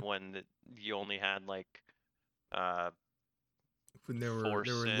 when you only had like when there were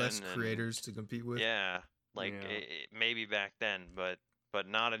less creators to compete with. Yeah, like maybe back then, but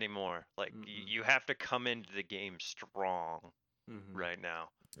not anymore. Like you have to come into the game strong right now.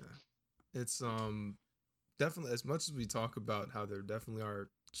 Yeah. It's definitely, as much as we talk about how there definitely are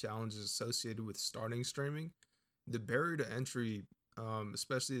challenges associated with starting streaming, the barrier to entry,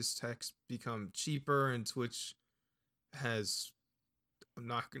 especially as techs become cheaper and Twitch has, I'm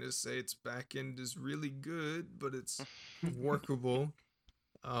not going to say its back end is really good, but it's workable.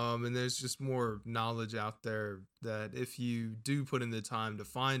 And there's just more knowledge out there that if you do put in the time to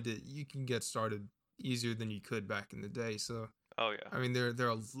find it, you can get started easier than you could back in the day. So, oh yeah, I mean, there are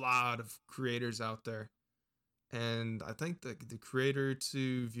a lot of creators out there, and I think the creator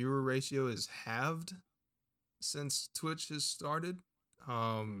to viewer ratio is halved since Twitch has started.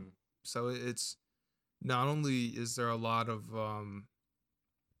 So it's not only is there a lot of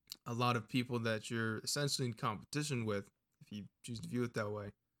people that you're essentially in competition with, if you choose to view it that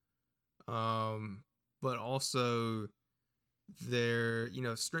way, but also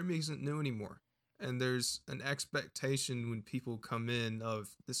streaming isn't new anymore. And there's an expectation when people come in of,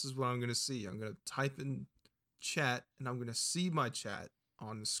 this is what I'm going to see. I'm going to type in chat and I'm going to see my chat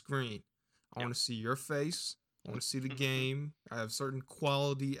on the screen. I want to see your face. I want to see the game. I have certain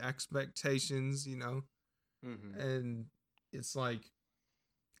quality expectations, and it's like,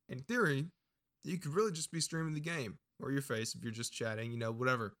 in theory, you could really just be streaming the game or your face if you're just chatting,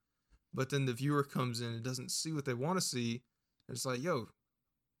 whatever. But then the viewer comes in and doesn't see what they want to see. And it's like, yo,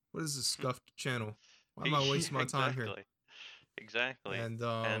 what is this scuffed channel? Why am I wasting my time here? Exactly. And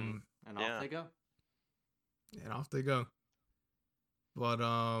off they go. And off they go. But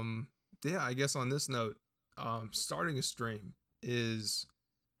yeah, I guess on this note, starting a stream is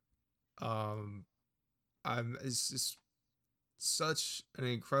it's such an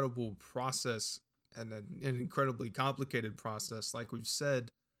incredible process and an incredibly complicated process. Like we've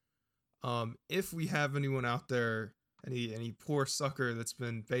said, if we have anyone out there, any poor sucker that's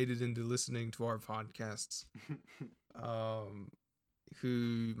been baited into listening to our podcasts,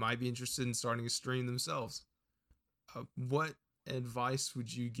 who might be interested in starting a stream themselves, what advice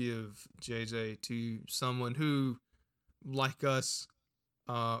would you give, JJ, to someone who, like us,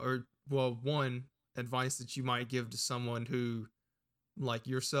 one advice that you might give to someone who, like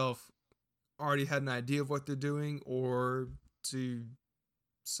yourself, already had an idea of what they're doing, or to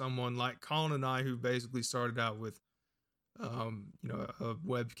someone like Colin and I who basically started out with a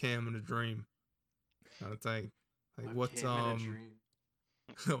webcam and a dream kind of thing. Like what's and a dream.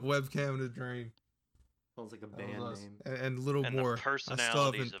 A webcam and a dream. Sounds like a band name. And a little and more. The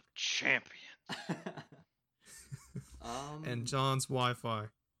personalities of champions. And John's Wi-Fi.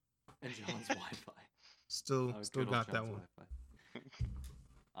 And John's Wi-Fi. Still got that one.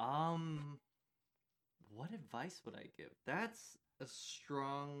 What advice would I give? That's a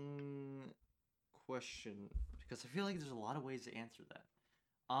strong question because I feel like there's a lot of ways to answer that.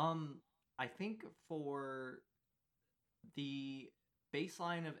 I think for the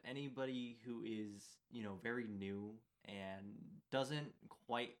baseline of anybody who is, very new and doesn't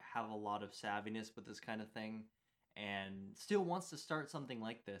quite have a lot of savviness with this kind of thing and still wants to start something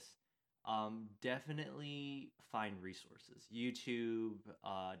like this, definitely find resources. YouTube,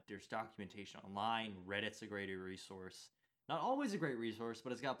 there's documentation online. Reddit's a great resource. Not always a great resource,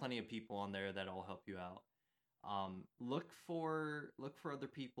 but it's got plenty of people on there that'll help you out. Look for other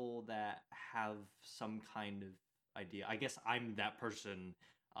people that have some kind of idea. I guess I'm that person,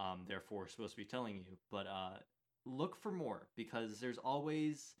 therefore supposed to be telling you, but look for more, because there's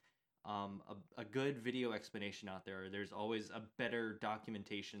always a good video explanation out there. There's always a better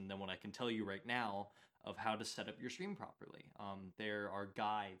documentation than what I can tell you right now of how to set up your stream properly. There are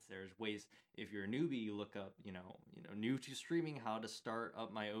guides. There's ways. If you're a newbie, you look up, new to streaming, how to start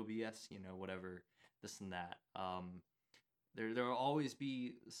up my OBS, whatever, this and that. There will always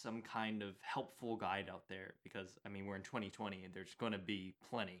be some kind of helpful guide out there, because we're in 2020 and there's going to be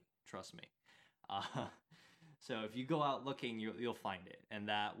plenty. Trust me. So if you go out looking, you'll find it, and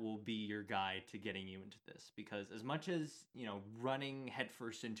that will be your guide to getting you into this. Because as much as running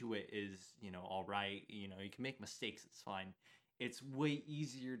headfirst into it is all right, you can make mistakes. It's fine. It's way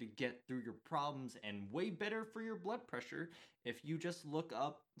easier to get through your problems and way better for your blood pressure if you just look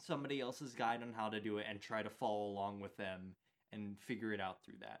up somebody else's guide on how to do it and try to follow along with them and figure it out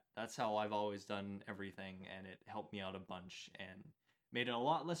through that. That's how I've always done everything, and it helped me out a bunch and made it a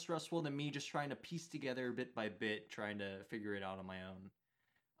lot less stressful than me just trying to piece together bit by bit, trying to figure it out on my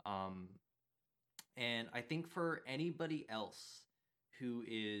own. And I think for anybody else who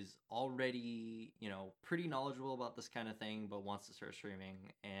is already, pretty knowledgeable about this kind of thing, but wants to start streaming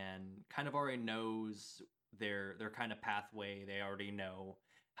and kind of already knows their kind of pathway, they already know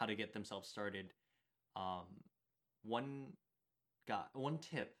how to get themselves started. One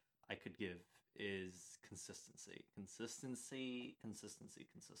tip I could give is consistency.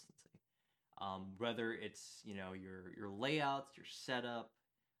 Whether it's your layouts, your setup,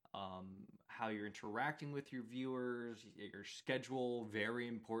 how you're interacting with your viewers, your schedule, very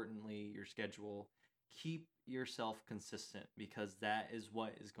importantly, your schedule. Keep yourself consistent, because that is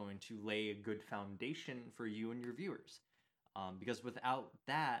what is going to lay a good foundation for you and your viewers. Because without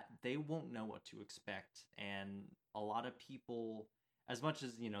that, they won't know what to expect. And a lot of people, as much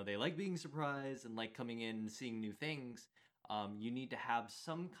as they like being surprised and like coming in and seeing new things, you need to have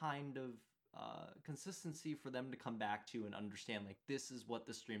some kind of consistency for them to come back to and understand, like, this is what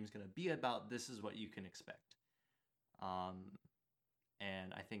the stream is going to be about. This is what you can expect.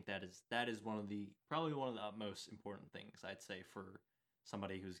 And I think that is probably one of the most important things I'd say for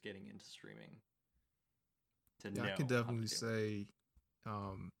somebody who's getting into streaming. I can definitely say,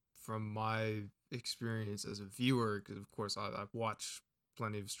 from my experience as a viewer, because of course I watch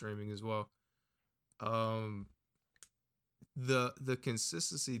plenty of streaming as well. The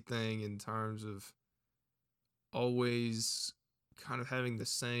consistency thing in terms of always kind of having the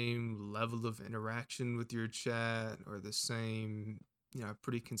same level of interaction with your chat, or the same,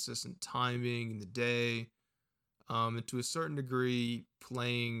 pretty consistent timing in the day, and to a certain degree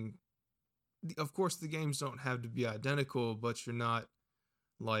playing. Of course, the games don't have to be identical, but you're not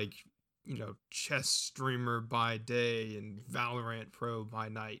like, chess streamer by day and Valorant pro by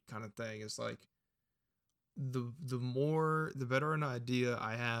night kind of thing. It's like the better an idea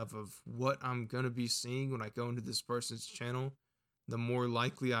I have of what I'm gonna be seeing when I go into this person's channel, the more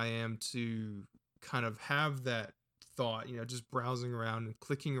likely I am to kind of have that thought, just browsing around and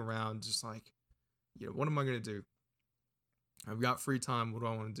clicking around, just like, what am I gonna do? I've got free time. What do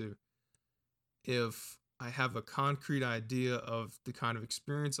I want to do? If I have a concrete idea of the kind of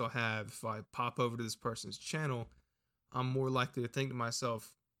experience I'll have if I pop over to this person's channel, I'm more likely to think to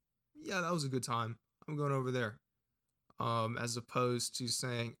myself, yeah, that was a good time. I'm going over there. As opposed to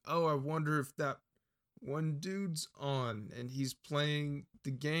saying, oh, I wonder if that one dude's on and he's playing the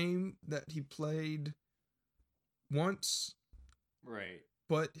game that he played once. Right.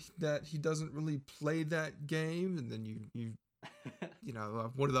 But that he doesn't really play that game, and then you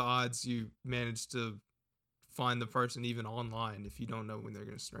what are the odds you manage to find the person even online if you don't know when they're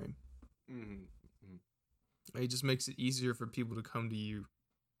going to stream? It just makes it easier for people to come to you.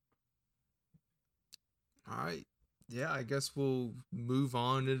 All right. Yeah, I guess we'll move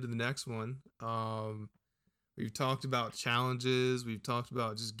on into the next one. We've talked about challenges. We've talked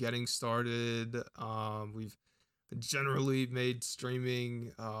about just getting started. We've generally made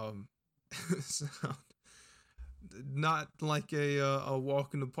streaming sound not like a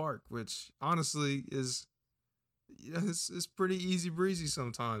walk in the park, which honestly is, it's pretty easy breezy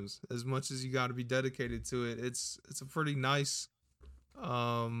sometimes. As much as you got to be dedicated to it, it's a pretty nice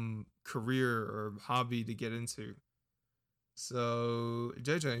career or hobby to get into. So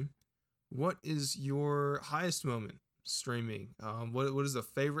JJ, what is your highest moment streaming? What is the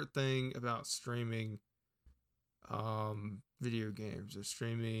favorite thing about streaming video games or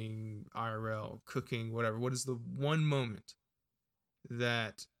streaming IRL, cooking, whatever? What is the one moment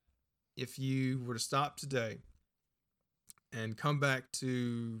that if you were to stop today and come back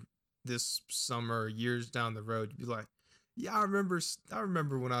to this summer years down the road, you'd be like, yeah, I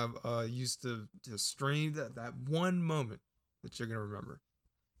remember when I used to stream, that one moment that you're gonna remember?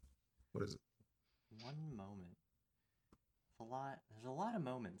 What is it? One moment. There's a lot of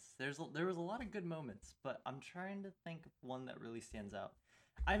moments. There was a lot of good moments, but I'm trying to think of one that really stands out.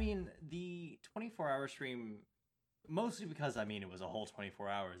 I mean, the 24-hour stream, mostly because it was a whole 24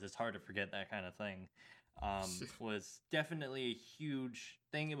 hours. It's hard to forget that kind of thing. Was definitely a huge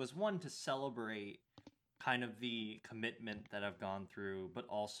thing. It was one to celebrate kind of the commitment that I've gone through, but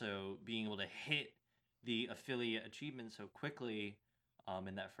also being able to hit the affiliate achievement so quickly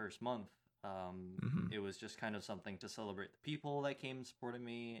in that first month. It was just kind of something to celebrate the people that came and supported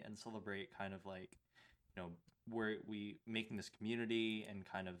me, and celebrate kind of like, where we making this community and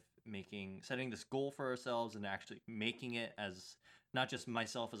kind of setting this goal for ourselves and actually making it as not just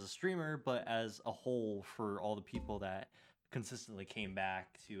myself as a streamer, but as a whole for all the people that consistently came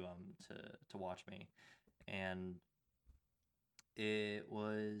back to watch me. And it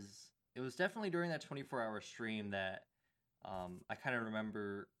was definitely during that 24-hour stream that I kind of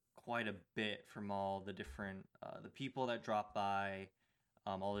remember quite a bit from all the different the people that dropped by,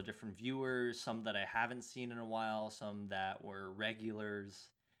 all the different viewers, some that I haven't seen in a while, some that were regulars,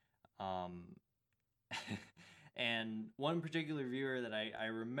 and one particular viewer that I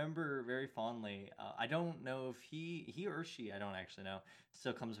remember very fondly. I don't know if he or she, I don't actually know,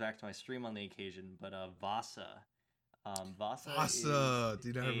 still comes back to my stream on the occasion, but Vasa. Vasa,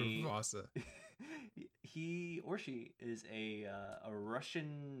 dude, I remember Vasa. He or she is a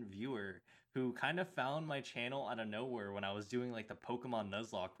Russian viewer who kind of found my channel out of nowhere when I was doing like the Pokemon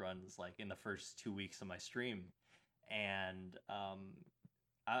Nuzlocke runs like in the first 2 weeks of my stream, and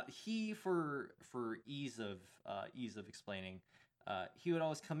he for ease of explaining, he would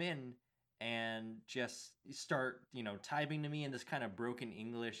always come in and just start typing to me in this kind of broken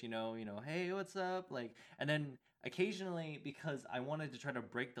English, hey, what's up, like, and then occasionally, because I wanted to try to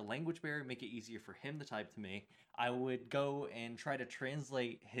break the language barrier, make it easier for him to type to me, I would go and try to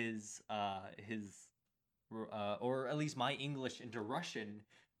translate his or at least my English into Russian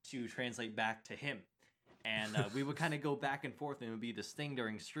to translate back to him. And we would kind of go back and forth, and it would be this thing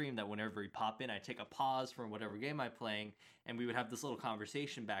during stream that whenever he'd pop in, I'd take a pause from whatever game I'm playing, and we would have this little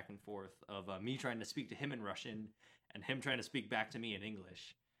conversation back and forth of me trying to speak to him in Russian and him trying to speak back to me in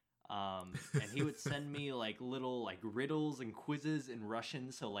English. And he would send me like little like riddles and quizzes in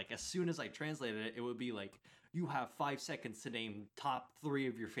Russian. So like as soon as I translated it, it would be like, you have 5 seconds to name top 3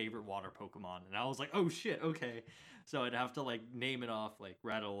 of your favorite water Pokemon. And I was like, oh shit, okay. So I'd have to like name it off, like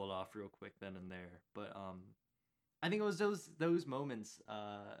rattle it off real quick then and there. But I think it was those moments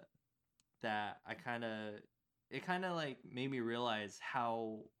that it kind of like made me realize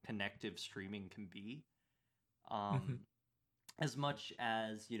how connective streaming can be. As much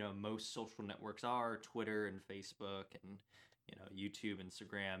as, you know, most social networks are, Twitter and Facebook and, you know, YouTube,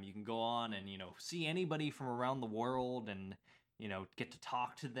 Instagram, you can go on and, you know, see anybody from around the world and, you know, get to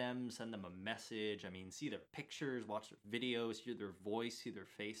talk to them, send them a message. I mean, see their pictures, watch their videos, hear their voice, see their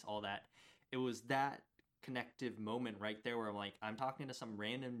face, all that. It was that connective moment right there where I'm like, I'm talking to some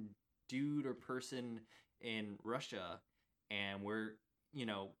random dude or person in Russia, and we're, you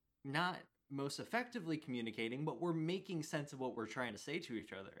know, not most effectively communicating, but we're making sense of what we're trying to say to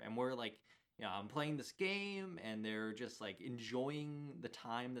each other. And we're like, you know, I'm playing this game and they're just like enjoying the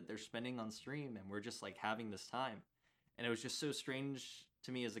time that they're spending on stream, and we're just like having this time. And it was just so strange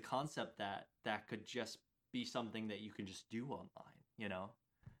to me as a concept that could just be something that you can just do online, you know?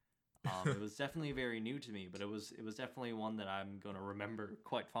 It was definitely very new to me, but it was definitely one that I'm going to remember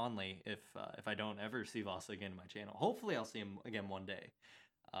quite fondly if I don't ever see Vasa again in my channel. Hopefully I'll see him again one day.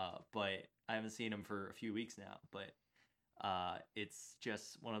 But I haven't seen him for a few weeks now. But it's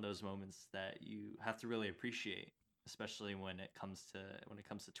just one of those moments that you have to really appreciate, especially when it comes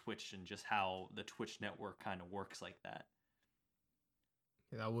to Twitch and just how the Twitch network kind of works like that.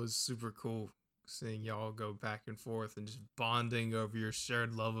 Yeah, that was super cool, seeing y'all go back and forth and just bonding over your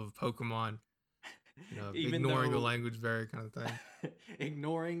shared love of Pokemon. You know, ignoring the language barrier kind of thing.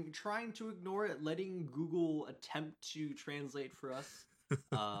 Trying to ignore it, letting Google attempt to translate for us.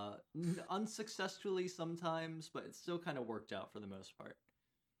 Unsuccessfully sometimes, but it still kind of worked out for the most part.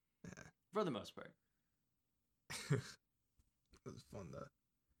 Yeah. For the most part. It was fun though.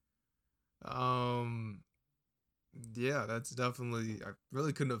 Yeah, that's definitely, I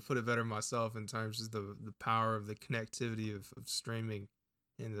really couldn't have put it better myself in terms of the power of the connectivity of streaming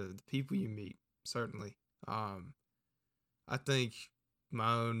and the people you meet, certainly. I think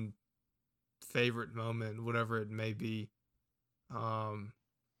my own favorite moment, whatever it may be,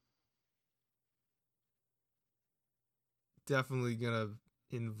 definitely gonna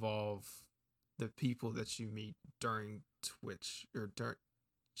involve the people that you meet during Twitch or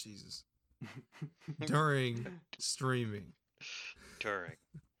during streaming.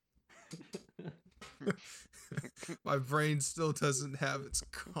 My brain still doesn't have its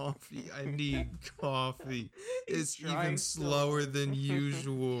coffee. I need coffee. It's even slower than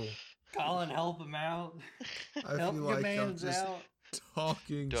usual. Colin, help him out. I feel like I'm just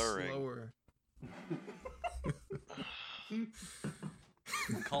talking slower.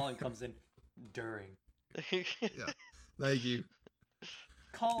 Colin comes in during. Yeah, thank you.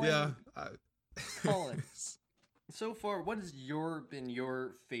 Colin. Yeah. Colin. So far, what has been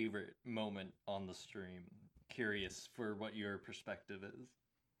your favorite moment on the stream? Curious for what your perspective is.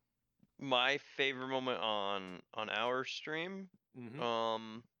 My favorite moment on our stream,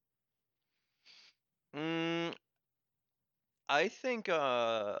 I think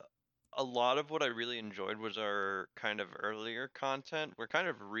a lot of what I really enjoyed was our kind of earlier content. We're kind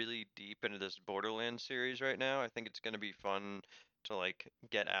of really deep into this Borderlands series right now. I think it's going to be fun to like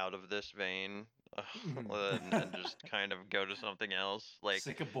get out of this vein and just kind of go to something else. Like,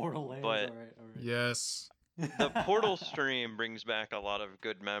 sick of Borderlands. But all right. Yes. The Portal stream brings back a lot of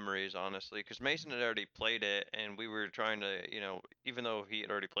good memories, honestly, because Mason had already played it, and we were trying to, you know, even though he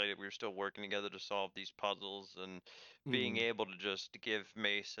had already played it, we were still working together to solve these puzzles, and being able to just give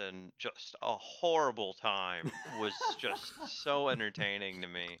Mason just a horrible time was just so entertaining to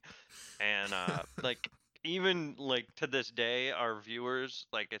me. And like, even like to this day, our viewers,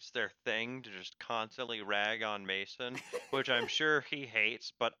 like, it's their thing to just constantly rag on Mason, which I'm sure he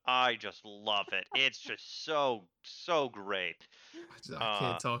hates, but I just love it. It's just so great. I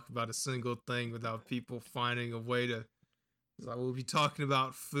can't talk about a single thing without people finding a way to. Like, we'll be talking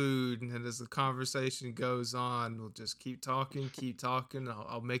about food, and then as the conversation goes on, we'll just keep talking.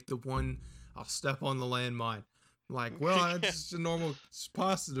 I'll make the one. I'll step on the landmine. I'm like, well, that's just a normal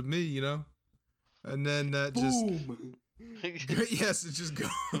pasta to me, you know. And then that Boom. yes, it just goes.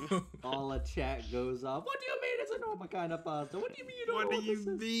 All the chat goes off. What do you mean it's a normal kind of pasta? What do you mean you don't know What do you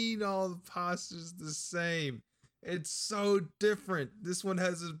mean all the pasta's the same? It's so different. This one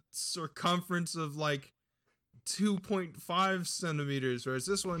has a circumference of like 2.5 centimeters, whereas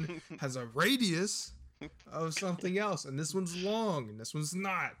this one has a radius of something else, and this one's long and this one's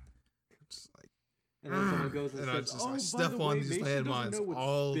not. It's like, And then someone goes and says, I step on these landmines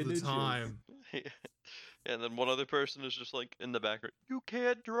all the time. And then one other person is just like in the background, you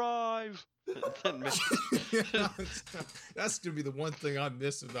can't drive. Yeah, that's gonna be the one thing I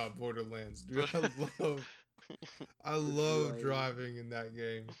miss about Borderlands, dude. I love driving in that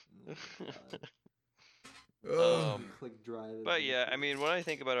game. Click drive. But yeah, I mean, when I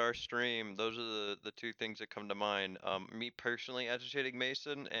think about our stream, those are the two things that come to mind. Me personally agitating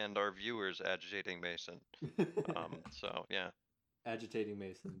Mason, and our viewers agitating Mason. So yeah. Agitating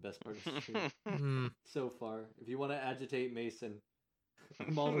Mason, best part of the stream so far. If you want to agitate Mason,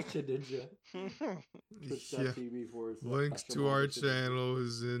 Mamacha Ninja. Links to our channel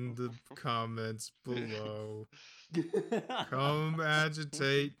is in the comments below. Come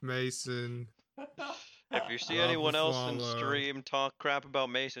agitate Mason. If you see anyone else in stream talk crap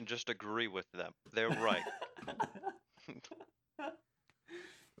about Mason, just agree with them. They're right.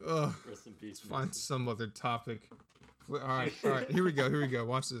 Rest in peace. Find some other topic. All right. Here we go.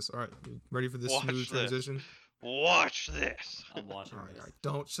 Watch this. All right, you ready for this smooth transition? Watch this. I'm watching. All right.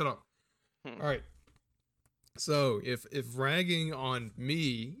 Don't shut up. All right. So if ragging on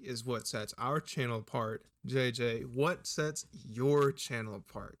me is what sets our channel apart, JJ, what sets your channel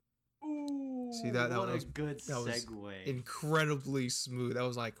apart? Ooh, see that? What was a good segue. Was incredibly smooth. That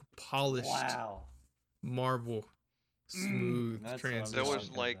was like polished marble. Smooth transition. That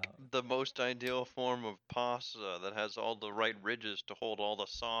was like the most ideal form of pasta that has all the right ridges to hold all the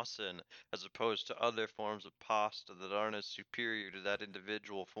sauce in, as opposed to other forms of pasta that aren't as superior to that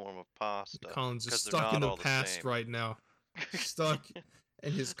individual form of pasta. Colin's just stuck in the past right now. Stuck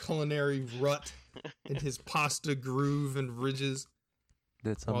in his culinary rut, in his pasta groove and ridges.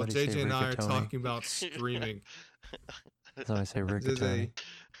 While JJ and I are talking about streaming. Did somebody say rigatoni?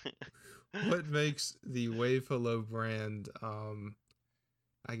 What makes the WaveHello brand,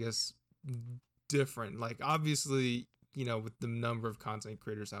 I guess, different? Like, obviously, you know, with the number of content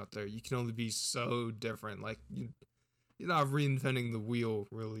creators out there, you can only be so different. Like, you're not reinventing the wheel,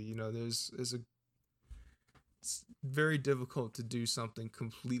 really. You know, it's very difficult to do something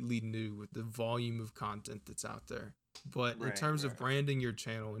completely new with the volume of content that's out there. But in terms of branding your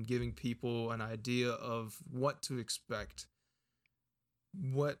channel and giving people an idea of what to expect,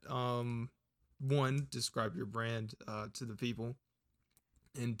 what one, describe your brand to the people,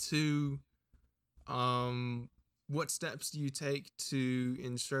 and two, what steps do you take to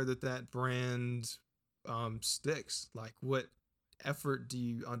ensure that brand sticks? Like, what effort do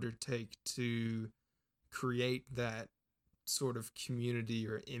you undertake to create that sort of community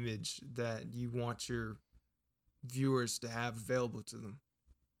or image that you want your viewers to have available to them?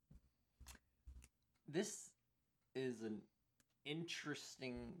 This is an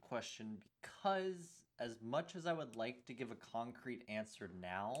interesting question, because as much as I would like to give a concrete answer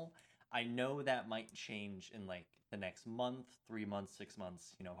now, I know that might change in like the next month, 3 months, 6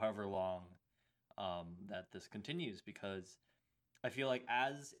 months, you know, however long that this continues, because I feel like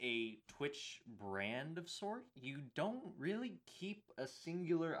as a Twitch brand of sort, you don't really keep a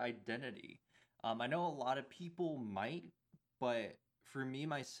singular identity. I know a lot of people might, but for me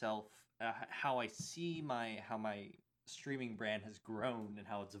myself, how I see how my streaming brand has grown and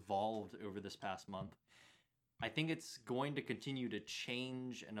how it's evolved over this past month, I think it's going to continue to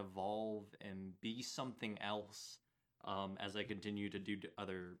change and evolve and be something else as I continue to do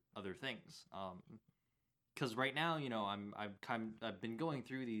other things. Because right now, you know, I've been going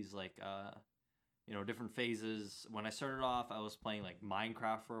through these like you know, different phases. When I started off, I was playing like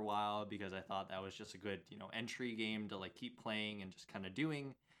Minecraft for a while because I thought that was just a good, you know, entry game to like keep playing and just kind of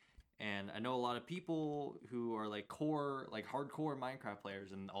doing. And I know a lot of people who are like hardcore Minecraft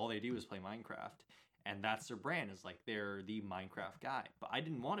players, and all they do is play Minecraft. And that's their brand, is like they're the Minecraft guy. But I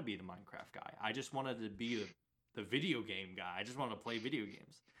didn't want to be the Minecraft guy. I just wanted to be the video game guy. I just wanted to play video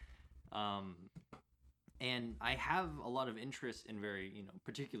games. And I have a lot of interest in very, you know,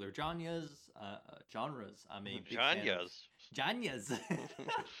 particular genres. I'm a big fan of genres.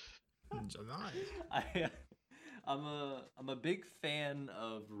 I'm a big fan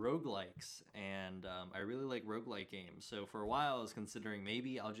of roguelikes, and I really like roguelike games. So for a while, I was considering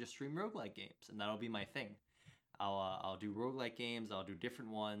maybe I'll just stream roguelike games, and that'll be my thing. I'll do roguelike games. I'll do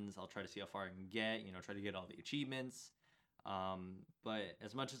different ones. I'll try to see how far I can get. You know, try to get all the achievements. But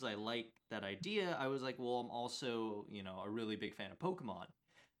as much as I like that idea, I was like, well, I'm also, you know, a really big fan of Pokemon.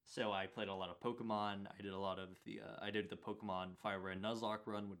 So I played a lot of Pokemon. I did a lot of I did the Pokemon Fire Red Nuzlocke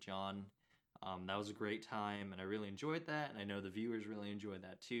run with John. That was a great time, and I really enjoyed that, and I know the viewers really enjoyed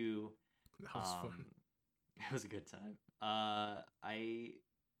that too. That was fun. It was a good time.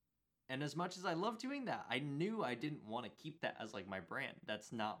 And as much as I love doing that, I knew I didn't want to keep that as like my brand.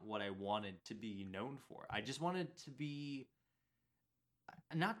 That's not what I wanted to be known for. I just wanted to be,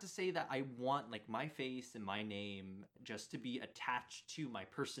 not to say that I want like my face and my name just to be attached to my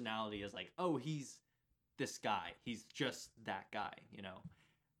personality as like, oh, he's this guy. He's just that guy, you know?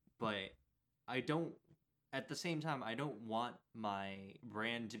 But I don't, at the same time, I don't want my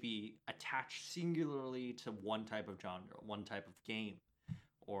brand to be attached singularly to one type of genre, one type of game,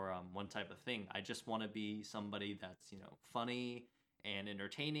 or one type of thing. I just want to be somebody that's, you know, funny and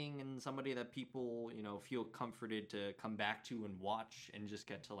entertaining, and somebody that people, you know, feel comforted to come back to and watch and just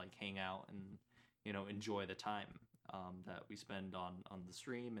get to like hang out and, you know, enjoy the time that we spend on the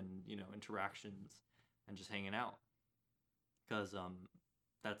stream, and, you know, interactions and just hanging out. Because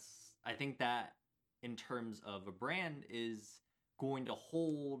I think that in terms of a brand is going to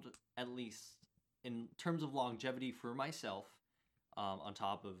hold, at least in terms of longevity for myself, on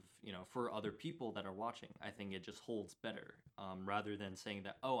top of, you know, for other people that are watching. I think it just holds better, rather than saying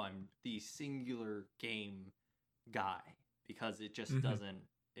that, oh, I'm the singular game guy, because it just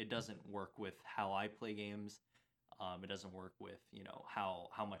doesn't work with how I play games. It doesn't work with, you know,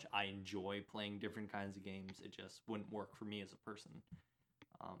 how much I enjoy playing different kinds of games. It just wouldn't work for me as a person.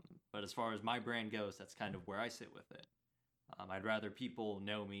 But as far as my brand goes, that's kind of where I sit with it. I'd rather people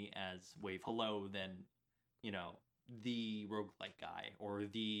know me as WaveHello than, you know, the roguelike guy or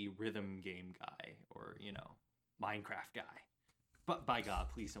the rhythm game guy or, you know, Minecraft guy. But by God,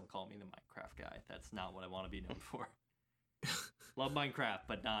 please don't call me the Minecraft guy. That's not what I want to be known for. Love Minecraft,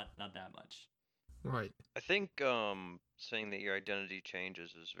 but not that much. Right. I think saying that your identity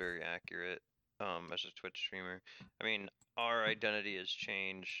changes is very accurate as a Twitch streamer. I mean, our identity has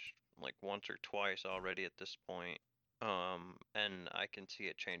changed like once or twice already at this point, and I can see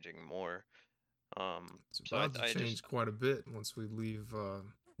it changing more. It's about to change quite a bit once we leave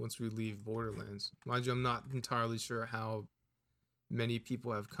Borderlands. Mind you, I'm not entirely sure how many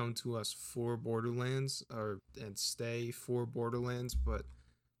people have come to us for Borderlands and stay for Borderlands, but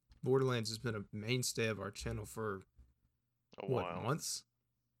Borderlands has been a mainstay of our channel for a while. Months?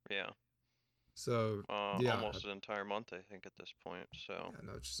 Yeah. So almost an entire month, I think, at this point. So yeah, I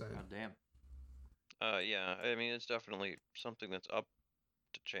know what you're saying. God damn. Yeah, I mean, it's definitely something that's up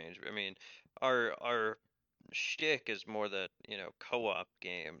to change. I mean, our shtick is more that, you know, co-op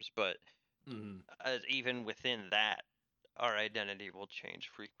games, but even within that, our identity will change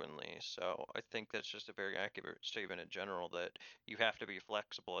frequently. So I think that's just a very accurate statement in general, that you have to be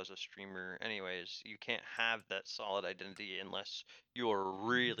flexible as a streamer. Anyways, you can't have that solid identity unless you're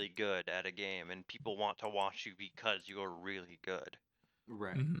really good at a game and people want to watch you because you're really good.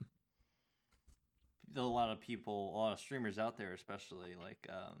 Right. A lot of streamers out there, especially, like,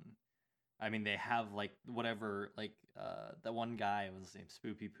 I mean, they have like whatever, like that one guy, was his name,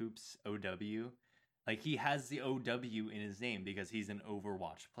 Spoopy Poops OW. Like, he has the OW in his name because he's an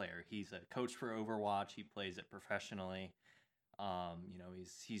Overwatch player. He's a coach for Overwatch. He plays it professionally. You know,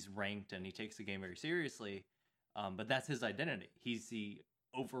 he's ranked and he takes the game very seriously. But that's his identity. He's the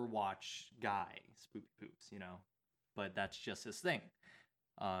Overwatch guy, Spoopy Poops, you know. But that's just his thing.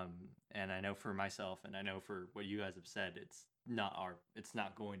 And I know for myself, and I know for what you guys have said, it's not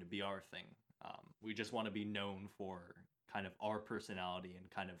going to be our thing. We just want to be known for kind of our personality and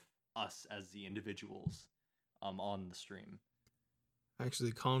kind of us as the individuals on the stream.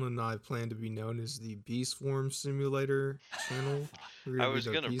 Actually, Colin and I plan to be known as the Bee Swarm Simulator channel. I was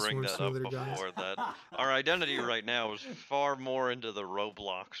going to bring that up before that. Our identity right now is far more into the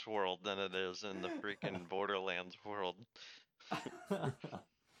Roblox world than it is in the freaking Borderlands world.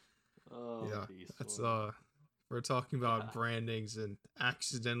 Yeah, that's we're talking about brandings and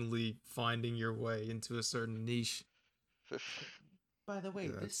accidentally finding your way into a certain niche. By the way,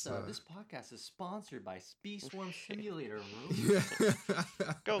 this podcast is sponsored by Bee Swarm Simulator.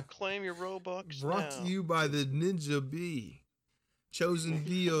 Go claim your Robux. Brought to you by the Ninja Bee, chosen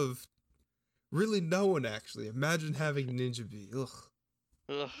bee of really no one, actually. Imagine having Ninja Bee. Ugh.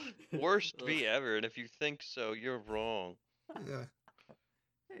 Worst bee ever, and if you think so, you're wrong. Yeah.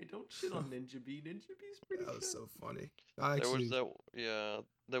 Hey, don't shit on Ninja Bee. Ninja Bee's pretty good. That was so funny.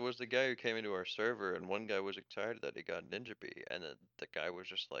 There was the guy who came into our server, and one guy was excited that he got Ninja Bee, and then the guy was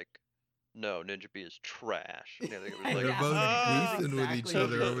just like, "No, Ninja Bee is trash." And They're both beefing with each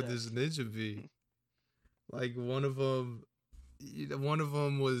other over this Ninja Bee. Like, one of them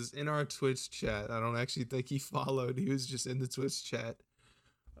was in our Twitch chat. I don't actually think he followed. He was just in the Twitch chat,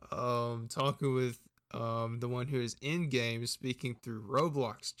 talking with the one who is in game, speaking through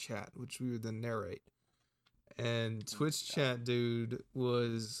Roblox chat, which we would then narrate. And Twitch chat dude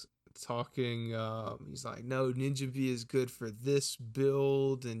was talking. He's like, no, Ninja B is good for this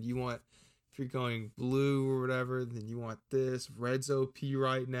build, and you want, if you're going blue or whatever, then you want this. Red's OP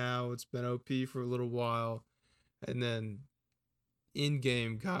right now. It's been OP for a little while. And then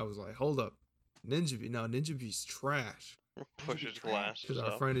in-game guy was like, hold up, Ninja B. No, Ninja B's trash. Pushes glasses because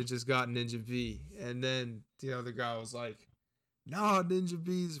our friend had just got Ninja B. And then the other guy was like, no, Ninja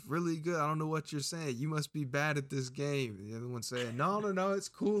B's really good. I don't know what you're saying. You must be bad at this game. And the other one saying, no, it's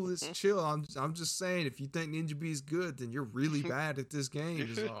cool. It's chill. I'm just saying, if you think Ninja B's good, then you're really bad at this game.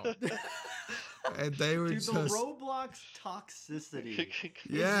 Is all. And they were just... the Roblox toxicity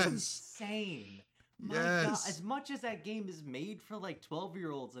yes. is insane. My God, as much as that game is made for like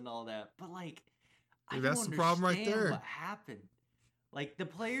 12-year-olds and all that, but like, dude, that's the problem right there. What happened? Like, the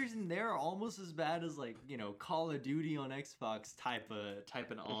players in there are almost as bad as, like, you know, Call of Duty on Xbox type of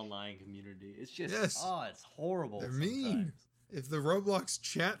online community. It's just, it's horrible. They're mean. If the Roblox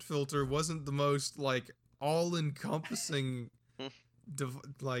chat filter wasn't the most, like, all-encompassing,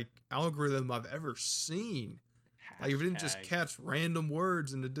 like, algorithm I've ever seen, like, if it didn't just catch random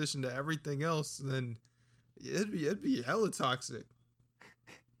words in addition to everything else, then it'd be hella toxic.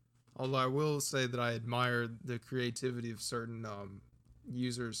 Although I will say that I admire the creativity of certain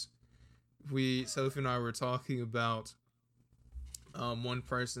users. Sophie and I were talking about one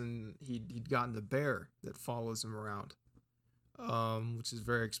person. He'd gotten a bear that follows him around, which is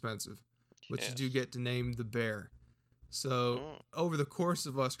very expensive. But you do get to name the bear. So over the course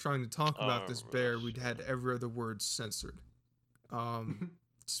of us trying to talk about this bear, we'd had every other word censored,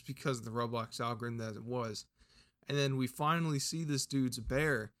 just because of the Roblox algorithm as it was. And then we finally see this dude's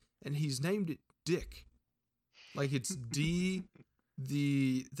bear, and he's named it Dick. Like, it's D,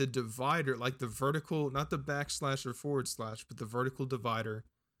 the divider, like the vertical, not the backslash or forward slash, but the vertical divider,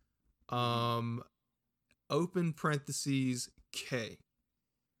 open parentheses K.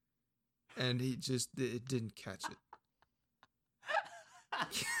 And it didn't catch it.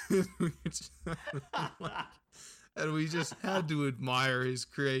 And we just had to admire his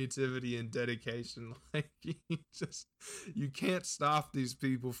creativity and dedication. Like, you can't stop these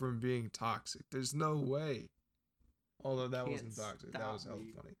people from being toxic. There's no way. Although that wasn't toxic. That was hella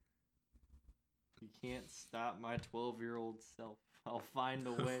funny. You can't stop my 12-year-old self. I'll find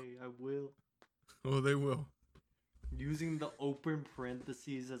a way. I will. Oh, they will. Using the open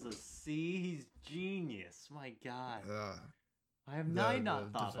parentheses as a C, he's genius. My God. I have not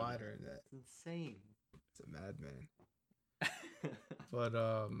thought of it. It's insane. It's a madman. But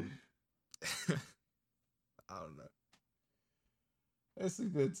I don't know. It's a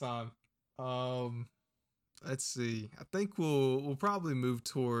good time. Let's see. I think we'll probably move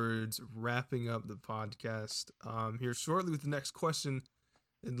towards wrapping up the podcast here shortly with the next question.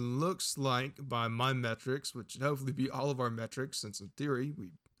 It looks like, by my metrics, which should hopefully be all of our metrics, since in theory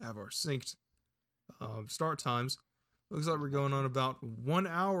we have our synced start times. Looks like we're going on about 1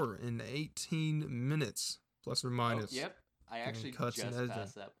 hour and 18 minutes, plus or minus. Oh, yep. I actually just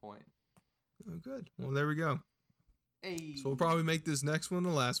passed that point. Oh, good. Well, there we go. Hey. So we'll probably make this next one the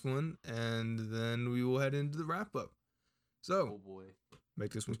last one, and then we will head into the wrap up. So, oh boy,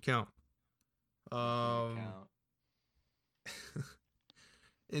 make this one count.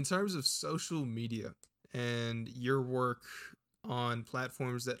 In terms of social media and your work on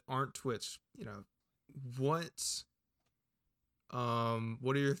platforms that aren't Twitch, you know, what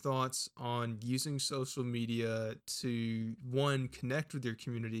are your thoughts on using social media to, one, connect with your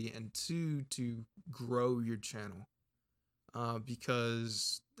community, and two, to grow your channel?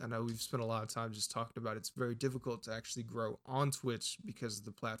 Because I know we've spent a lot of time just talking about it's very difficult to actually grow on Twitch because of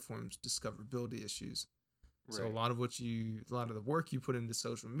the platform's discoverability issues. Right. So a lot of the work you put into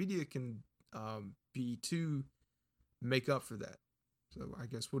social media can be to make up for that. So I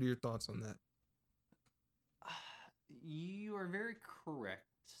guess, what are your thoughts on that? You are very correct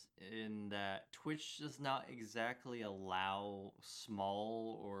in that Twitch does not exactly allow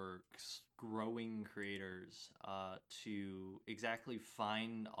small or growing creators to exactly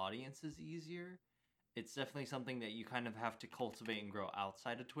find audiences easier. It's definitely something that you kind of have to cultivate and grow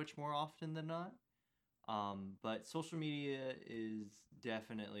outside of Twitch more often than not. But social media is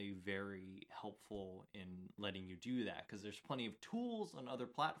definitely very helpful in letting you do that, because there's plenty of tools on other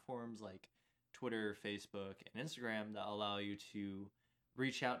platforms like Twitter, Facebook, and Instagram that allow you to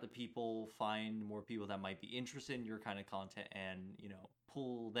reach out to people, find more people that might be interested in your kind of content, and, you know,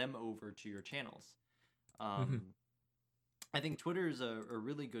 pull them over to your channels. I think Twitter is a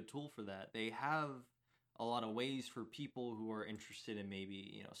really good tool for that. They have a lot of ways for people who are interested in maybe,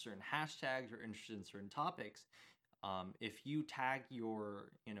 you know, certain hashtags or interested in certain topics. If you tag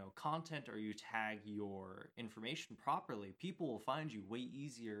your, you know, content, or you tag your information properly, people will find you way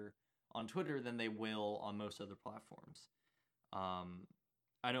easier on Twitter than they will on most other platforms.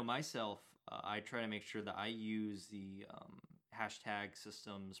 I know myself, I try to make sure that I use the hashtag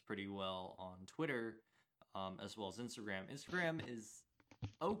systems pretty well on Twitter, as well as Instagram. Instagram is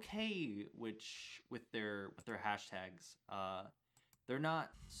okay with their hashtags. They're not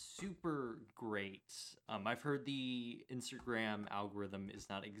super great. I've heard the Instagram algorithm is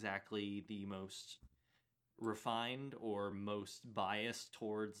not exactly the most refined or most biased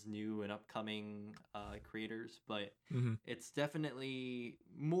towards new and upcoming creators, but it's definitely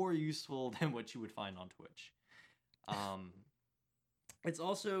more useful than what you would find on Twitch. It's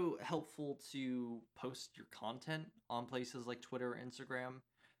also helpful to post your content on places like Twitter or Instagram,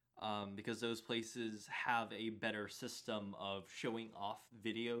 because those places have a better system of showing off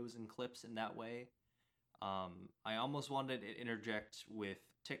videos and clips in that way. I almost wanted to interject with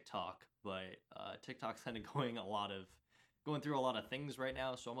TikTok, but TikTok's kind of going through a lot of things right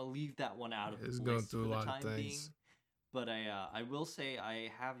now, so I'm gonna leave that one out of the list for the time being. But I will say I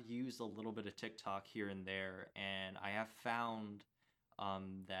have used a little bit of TikTok here and there, and I have found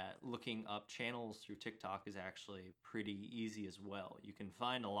that looking up channels through TikTok is actually pretty easy as well. You can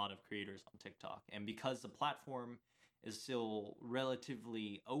find a lot of creators on TikTok, and because the platform is still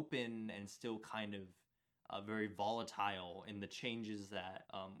relatively open and still kind of very volatile in the changes that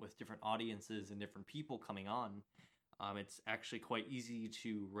with different audiences and different people coming on, it's actually quite easy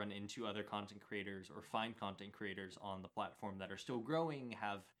to run into other content creators or find content creators on the platform that are still growing,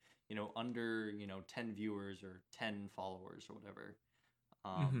 have under 10 viewers or 10 followers or whatever.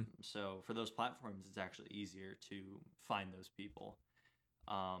 So for those platforms, it's actually easier to find those people.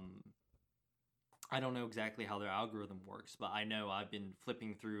 I don't know exactly how their algorithm works, but I know I've been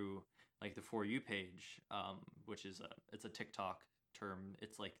flipping through like the For You page, which is it's a TikTok term.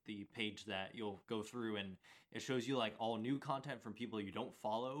 It's like the page that you'll go through and it shows you like all new content from people you don't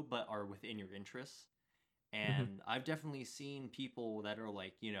follow but are within your interests. And I've definitely seen people that are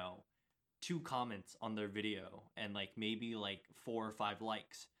like, 2 comments on their video and like maybe like 4 or 5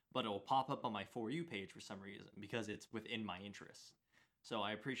 likes, but it'll pop up on my For You page for some reason because it's within my interests. So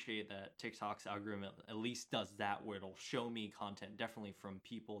I appreciate that TikTok's algorithm at least does that, where it'll show me content definitely from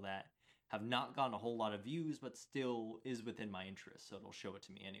people that have not gotten a whole lot of views, but still is within my interest. So it'll show it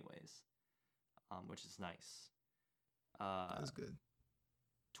to me anyways, which is nice. That's good.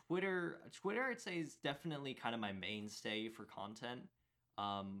 Twitter, I'd say is definitely kind of my mainstay for content.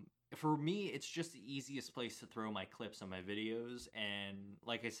 For me, it's just the easiest place to throw my clips on my videos. And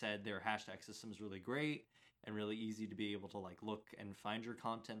like I said, their hashtag system is really great and really easy to be able to like look and find your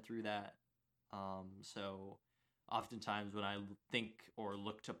content through that. So oftentimes when I think or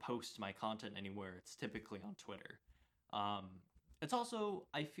look to post my content anywhere, it's typically on Twitter. It's also,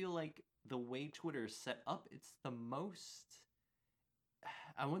 I feel like the way Twitter is set up, it's the most,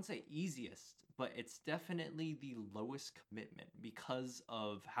 I wouldn't say easiest, but it's definitely the lowest commitment because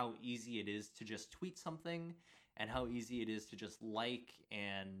of how easy it is to just tweet something and how easy it is to just like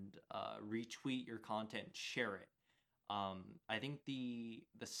and retweet your content, share it. I think the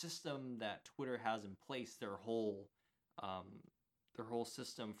system that Twitter has in place, their whole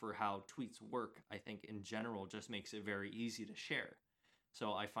system for how tweets work, I think in general just makes it very easy to share.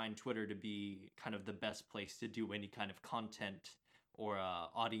 So I find Twitter to be kind of the best place to do any kind of content or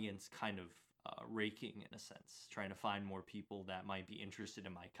audience kind of raking, in a sense, trying to find more people that might be interested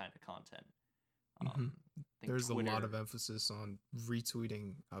in my kind of content. There's Twitter, a lot of emphasis on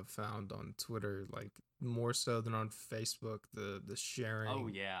retweeting, I've found, on Twitter, like more so than on Facebook, the sharing. Oh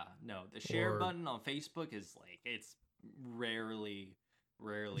yeah, no, the share button on Facebook is like, it's rarely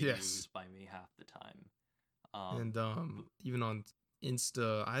used by me half the time. And even on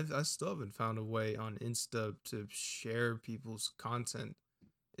Insta, I still haven't found a way on Insta to share people's content.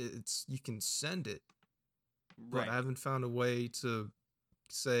 It's, you can send it, but I haven't found a way to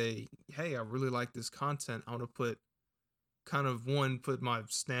say, hey, I really like this content. I want to put my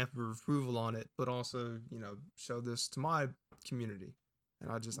stamp of approval on it, but also, show this to my community.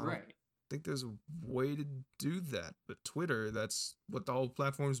 And I don't think there's a way to do that. But Twitter, that's what the whole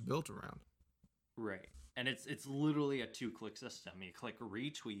platform's built around. Right. And it's literally a 2-click system. You click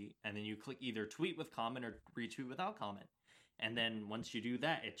retweet, and then you click either tweet with comment or retweet without comment. And then once you do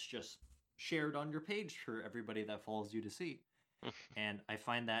that, it's just shared on your page for everybody that follows you to see. And I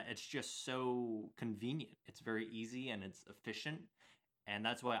find that it's just so convenient. It's very easy and it's efficient. And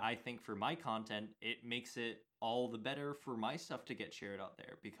that's why I think for my content, it makes it all the better for my stuff to get shared out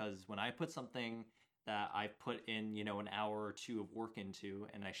there. Because when I put something that I put in, an hour or 2 of work into,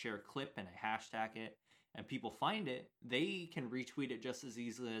 and I share a clip and I hashtag it, and people find it, they can retweet it just as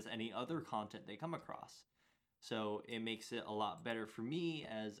easily as any other content they come across. So it makes it a lot better for me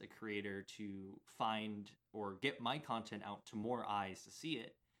as a creator to find or get my content out to more eyes to see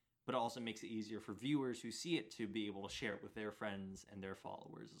it, but it also makes it easier for viewers who see it to be able to share it with their friends and their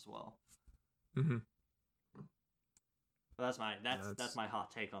followers as well. Mm-hmm. But that's my hot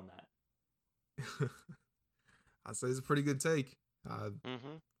take on that. I'd say it's a pretty good take. I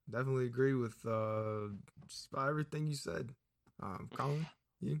definitely agree with just about everything you said. Colin,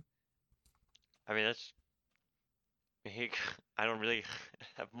 you? I mean, I don't really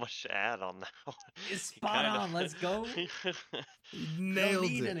have much to add on that one. It's spot on. Let's go. Nailed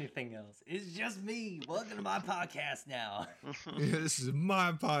don't need it. anything else. It's just me. Welcome to my podcast now. This is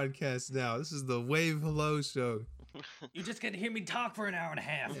my podcast now. This is the WaveHello show. You just get to hear me talk for an hour and a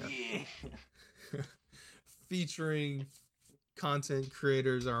half. Yeah. Featuring content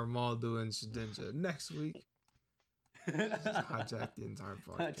creators Armaldo and Shadinja. Next week, hijack the entire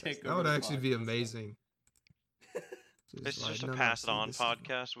podcast. That would actually be amazing. It's just a pass it on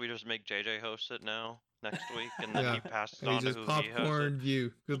podcast. We just make JJ host it now next week, and then he passes on to who he hosts. Popcorn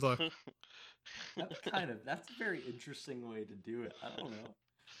view. Good luck. That's a very interesting way to do it. I don't know.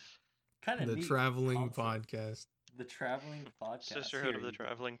 Kind of the traveling podcast. The traveling podcast. Sisterhood of the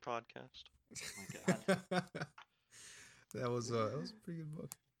Traveling Podcast. Oh my god. That was a pretty good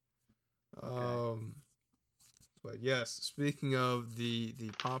book. Okay. But yes, speaking of the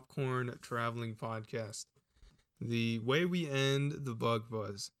popcorn traveling podcast, the way we end the Bug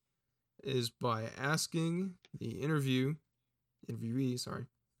Buzz is by asking the interviewee,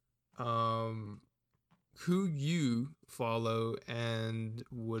 who you follow and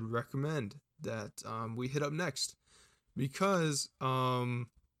would recommend that we hit up next. Because one,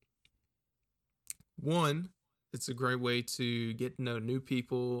 it's a great way to get to know new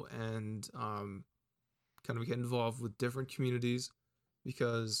people and kind of get involved with different communities,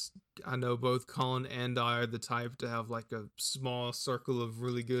 because I know both Colin and I are the type to have like a small circle of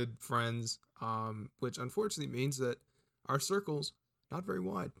really good friends, which unfortunately means that our circle's not very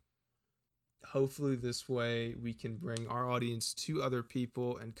wide. Hopefully this way we can bring our audience to other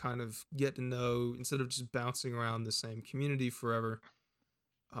people and kind of get to know, instead of just bouncing around the same community forever.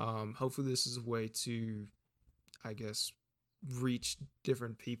 Hopefully this is a way to, I guess, reach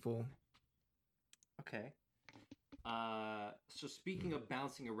different people. Okay. So speaking of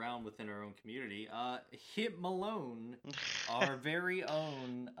bouncing around within our own community, Hit Malone, our very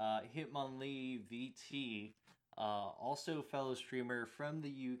own Hitmonlee VT, also fellow streamer from the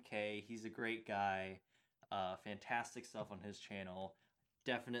UK. He's a great guy. Fantastic stuff on his channel.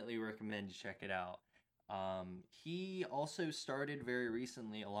 Definitely recommend you check it out. He also started very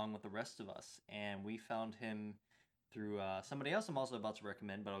recently along with the rest of us, and we found him through somebody else I'm also about to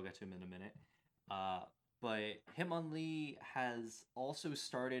recommend, but I'll get to him in a minute. But Hitmonlee has also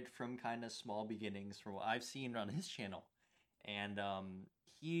started from kind of small beginnings from what I've seen on his channel. And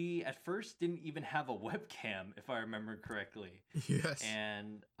he at first didn't even have a webcam, if I remember correctly. Yes.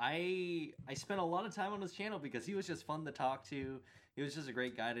 And I spent a lot of time on his channel because he was just fun to talk to. He was just a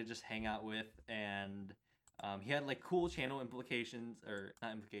great guy to just hang out with. And he had like cool channel implementations.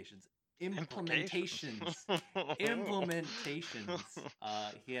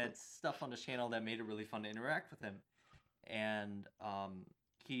 He had stuff on his channel that made it really fun to interact with him. And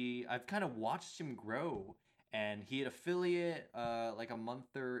I've kind of watched him grow. And he had affiliate like a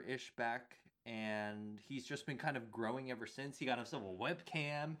month or ish back, and he's just been kind of growing ever since. He got himself a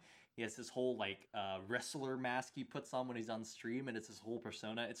webcam. He has this whole like wrestler mask he puts on when he's on stream, and it's his whole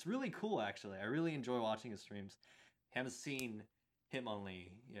persona. It's really cool, actually. I really enjoy watching his streams. Haven't seen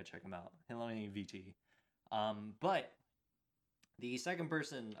Hitmonlee? Yeah, check him out. Hitmonlee VT. But the second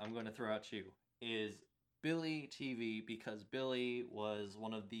person I'm going to throw out to you is Billy TV, because Billy was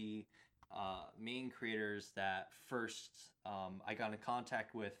one of the main creators that first I got in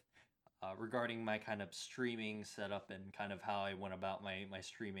contact with regarding my kind of streaming setup and kind of how I went about my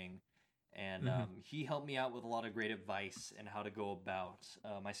streaming. And he helped me out with a lot of great advice and how to go about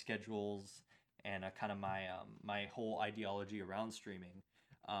my schedules and kind of my whole ideology around streaming.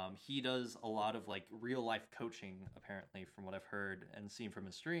 He does a lot of like real life coaching, apparently, from what I've heard and seen from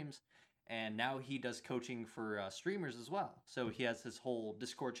his streams. And now he does coaching for streamers as well. So he has his whole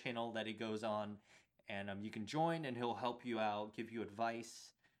Discord channel that he goes on, and you can join and he'll help you out, give you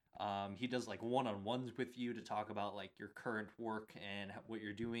advice. He does like one-on-ones with you to talk about like your current work and what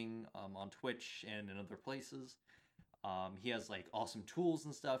you're doing on Twitch and in other places. He has like awesome tools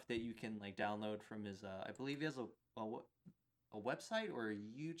and stuff that you can like download from his, I believe he has a website or a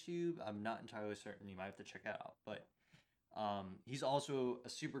YouTube. I'm not entirely certain. You might have to check that out, but he's also a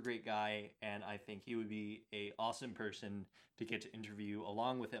super great guy, and I think he would be a awesome person to get to interview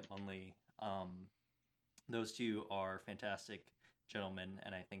along with Hitmonlee. Those two are fantastic gentlemen,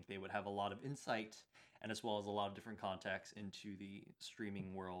 and I think they would have a lot of insight and as well as a lot of different contacts into the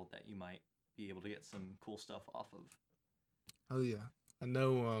streaming world that you might be able to get some cool stuff off of. Oh yeah, I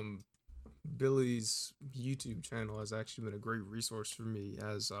know. Billy's YouTube channel has actually been a great resource for me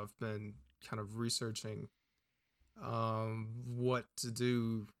as I've been kind of researching what to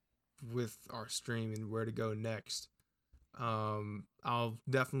do with our stream and where to go next. I'll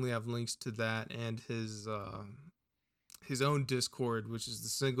definitely have links to that and his own Discord, which is the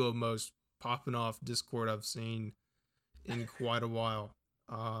single most popping off Discord I've seen in quite a while.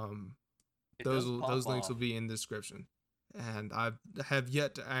 Those links will be in the description. And I have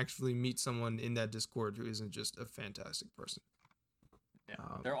yet to actually meet someone in that Discord who isn't just a fantastic person. Yeah,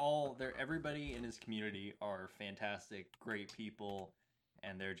 everybody in his community are fantastic, great people,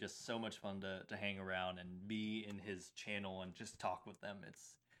 and they're just so much fun to hang around and be in his channel and just talk with them.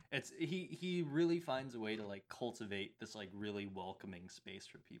 He really finds a way to like cultivate this like really welcoming space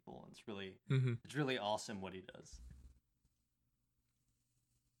for people, and it's really awesome what he does.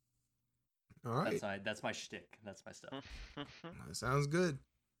 All right. That's my shtick. That's my stuff. That sounds good.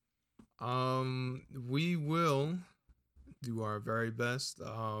 We will do our very best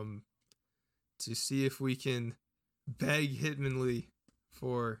to see if we can beg Hitmonlee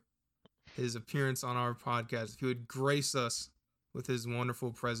for his appearance on our podcast. If he would grace us with his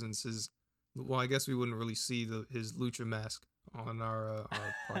wonderful presence, I guess we wouldn't really see his lucha mask on our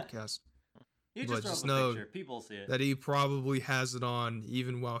podcast. You just know picture. People see it. that he probably has it on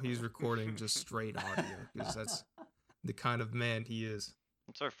even while he's recording just straight audio, because that's the kind of man he is.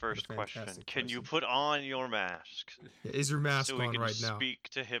 That's our first question. Can you put on your mask? Yeah, is your mask on right now? So we can speak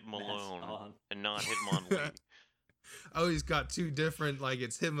to Hitmonlee and not Hitmonlee. Oh, he's got two different, like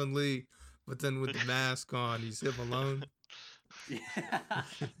it's Hitmonlee, but then with the mask on, he's Hitmonlee. Yeah.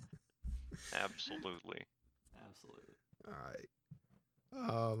 Absolutely. All right.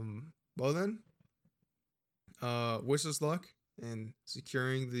 Well then, wish us luck in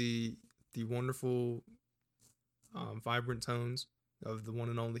securing the wonderful, vibrant tones of the one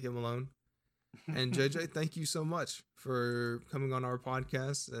and only Hitmonlee. And JJ, thank you so much for coming on our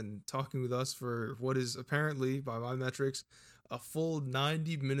podcast and talking with us for what is apparently, by my metrics, a full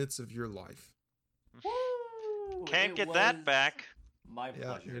 90 minutes of your life. Woo! Can't get that back. My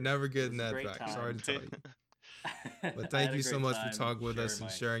pleasure. Yeah, you're never getting that back. Time. Sorry to tell you. But thank you so much for talking with us and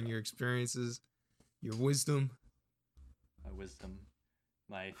sharing your experiences, your wisdom. My wisdom.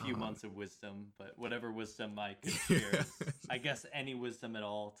 My few months of wisdom, but whatever wisdom I could share. I guess any wisdom at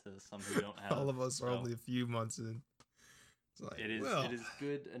all to some who don't have. All of us are only a few months in. It's like, it is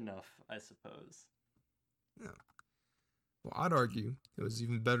good enough, I suppose. Yeah. Well, I'd argue it was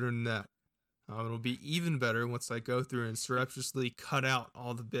even better than that. It'll be even better once I go through and surreptitiously cut out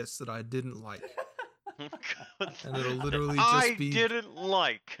all the bits that I didn't like. And it'll literally just be... I didn't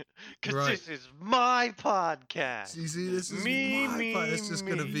like, because right. This is my podcast. You see, this is my podcast. It's just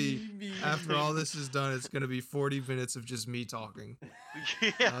going to be, after all this is done, it's going to be 40 minutes of just me talking.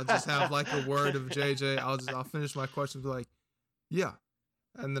 Yeah. I'll just have like a word of JJ. I'll finish my question and be like, yeah.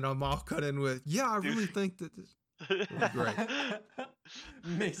 And then I'll cut in with, yeah, I really think that this would be great.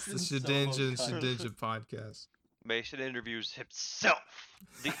 It's the Shedinja podcast. Mason interviews himself,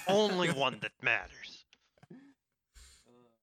 the only one that matters.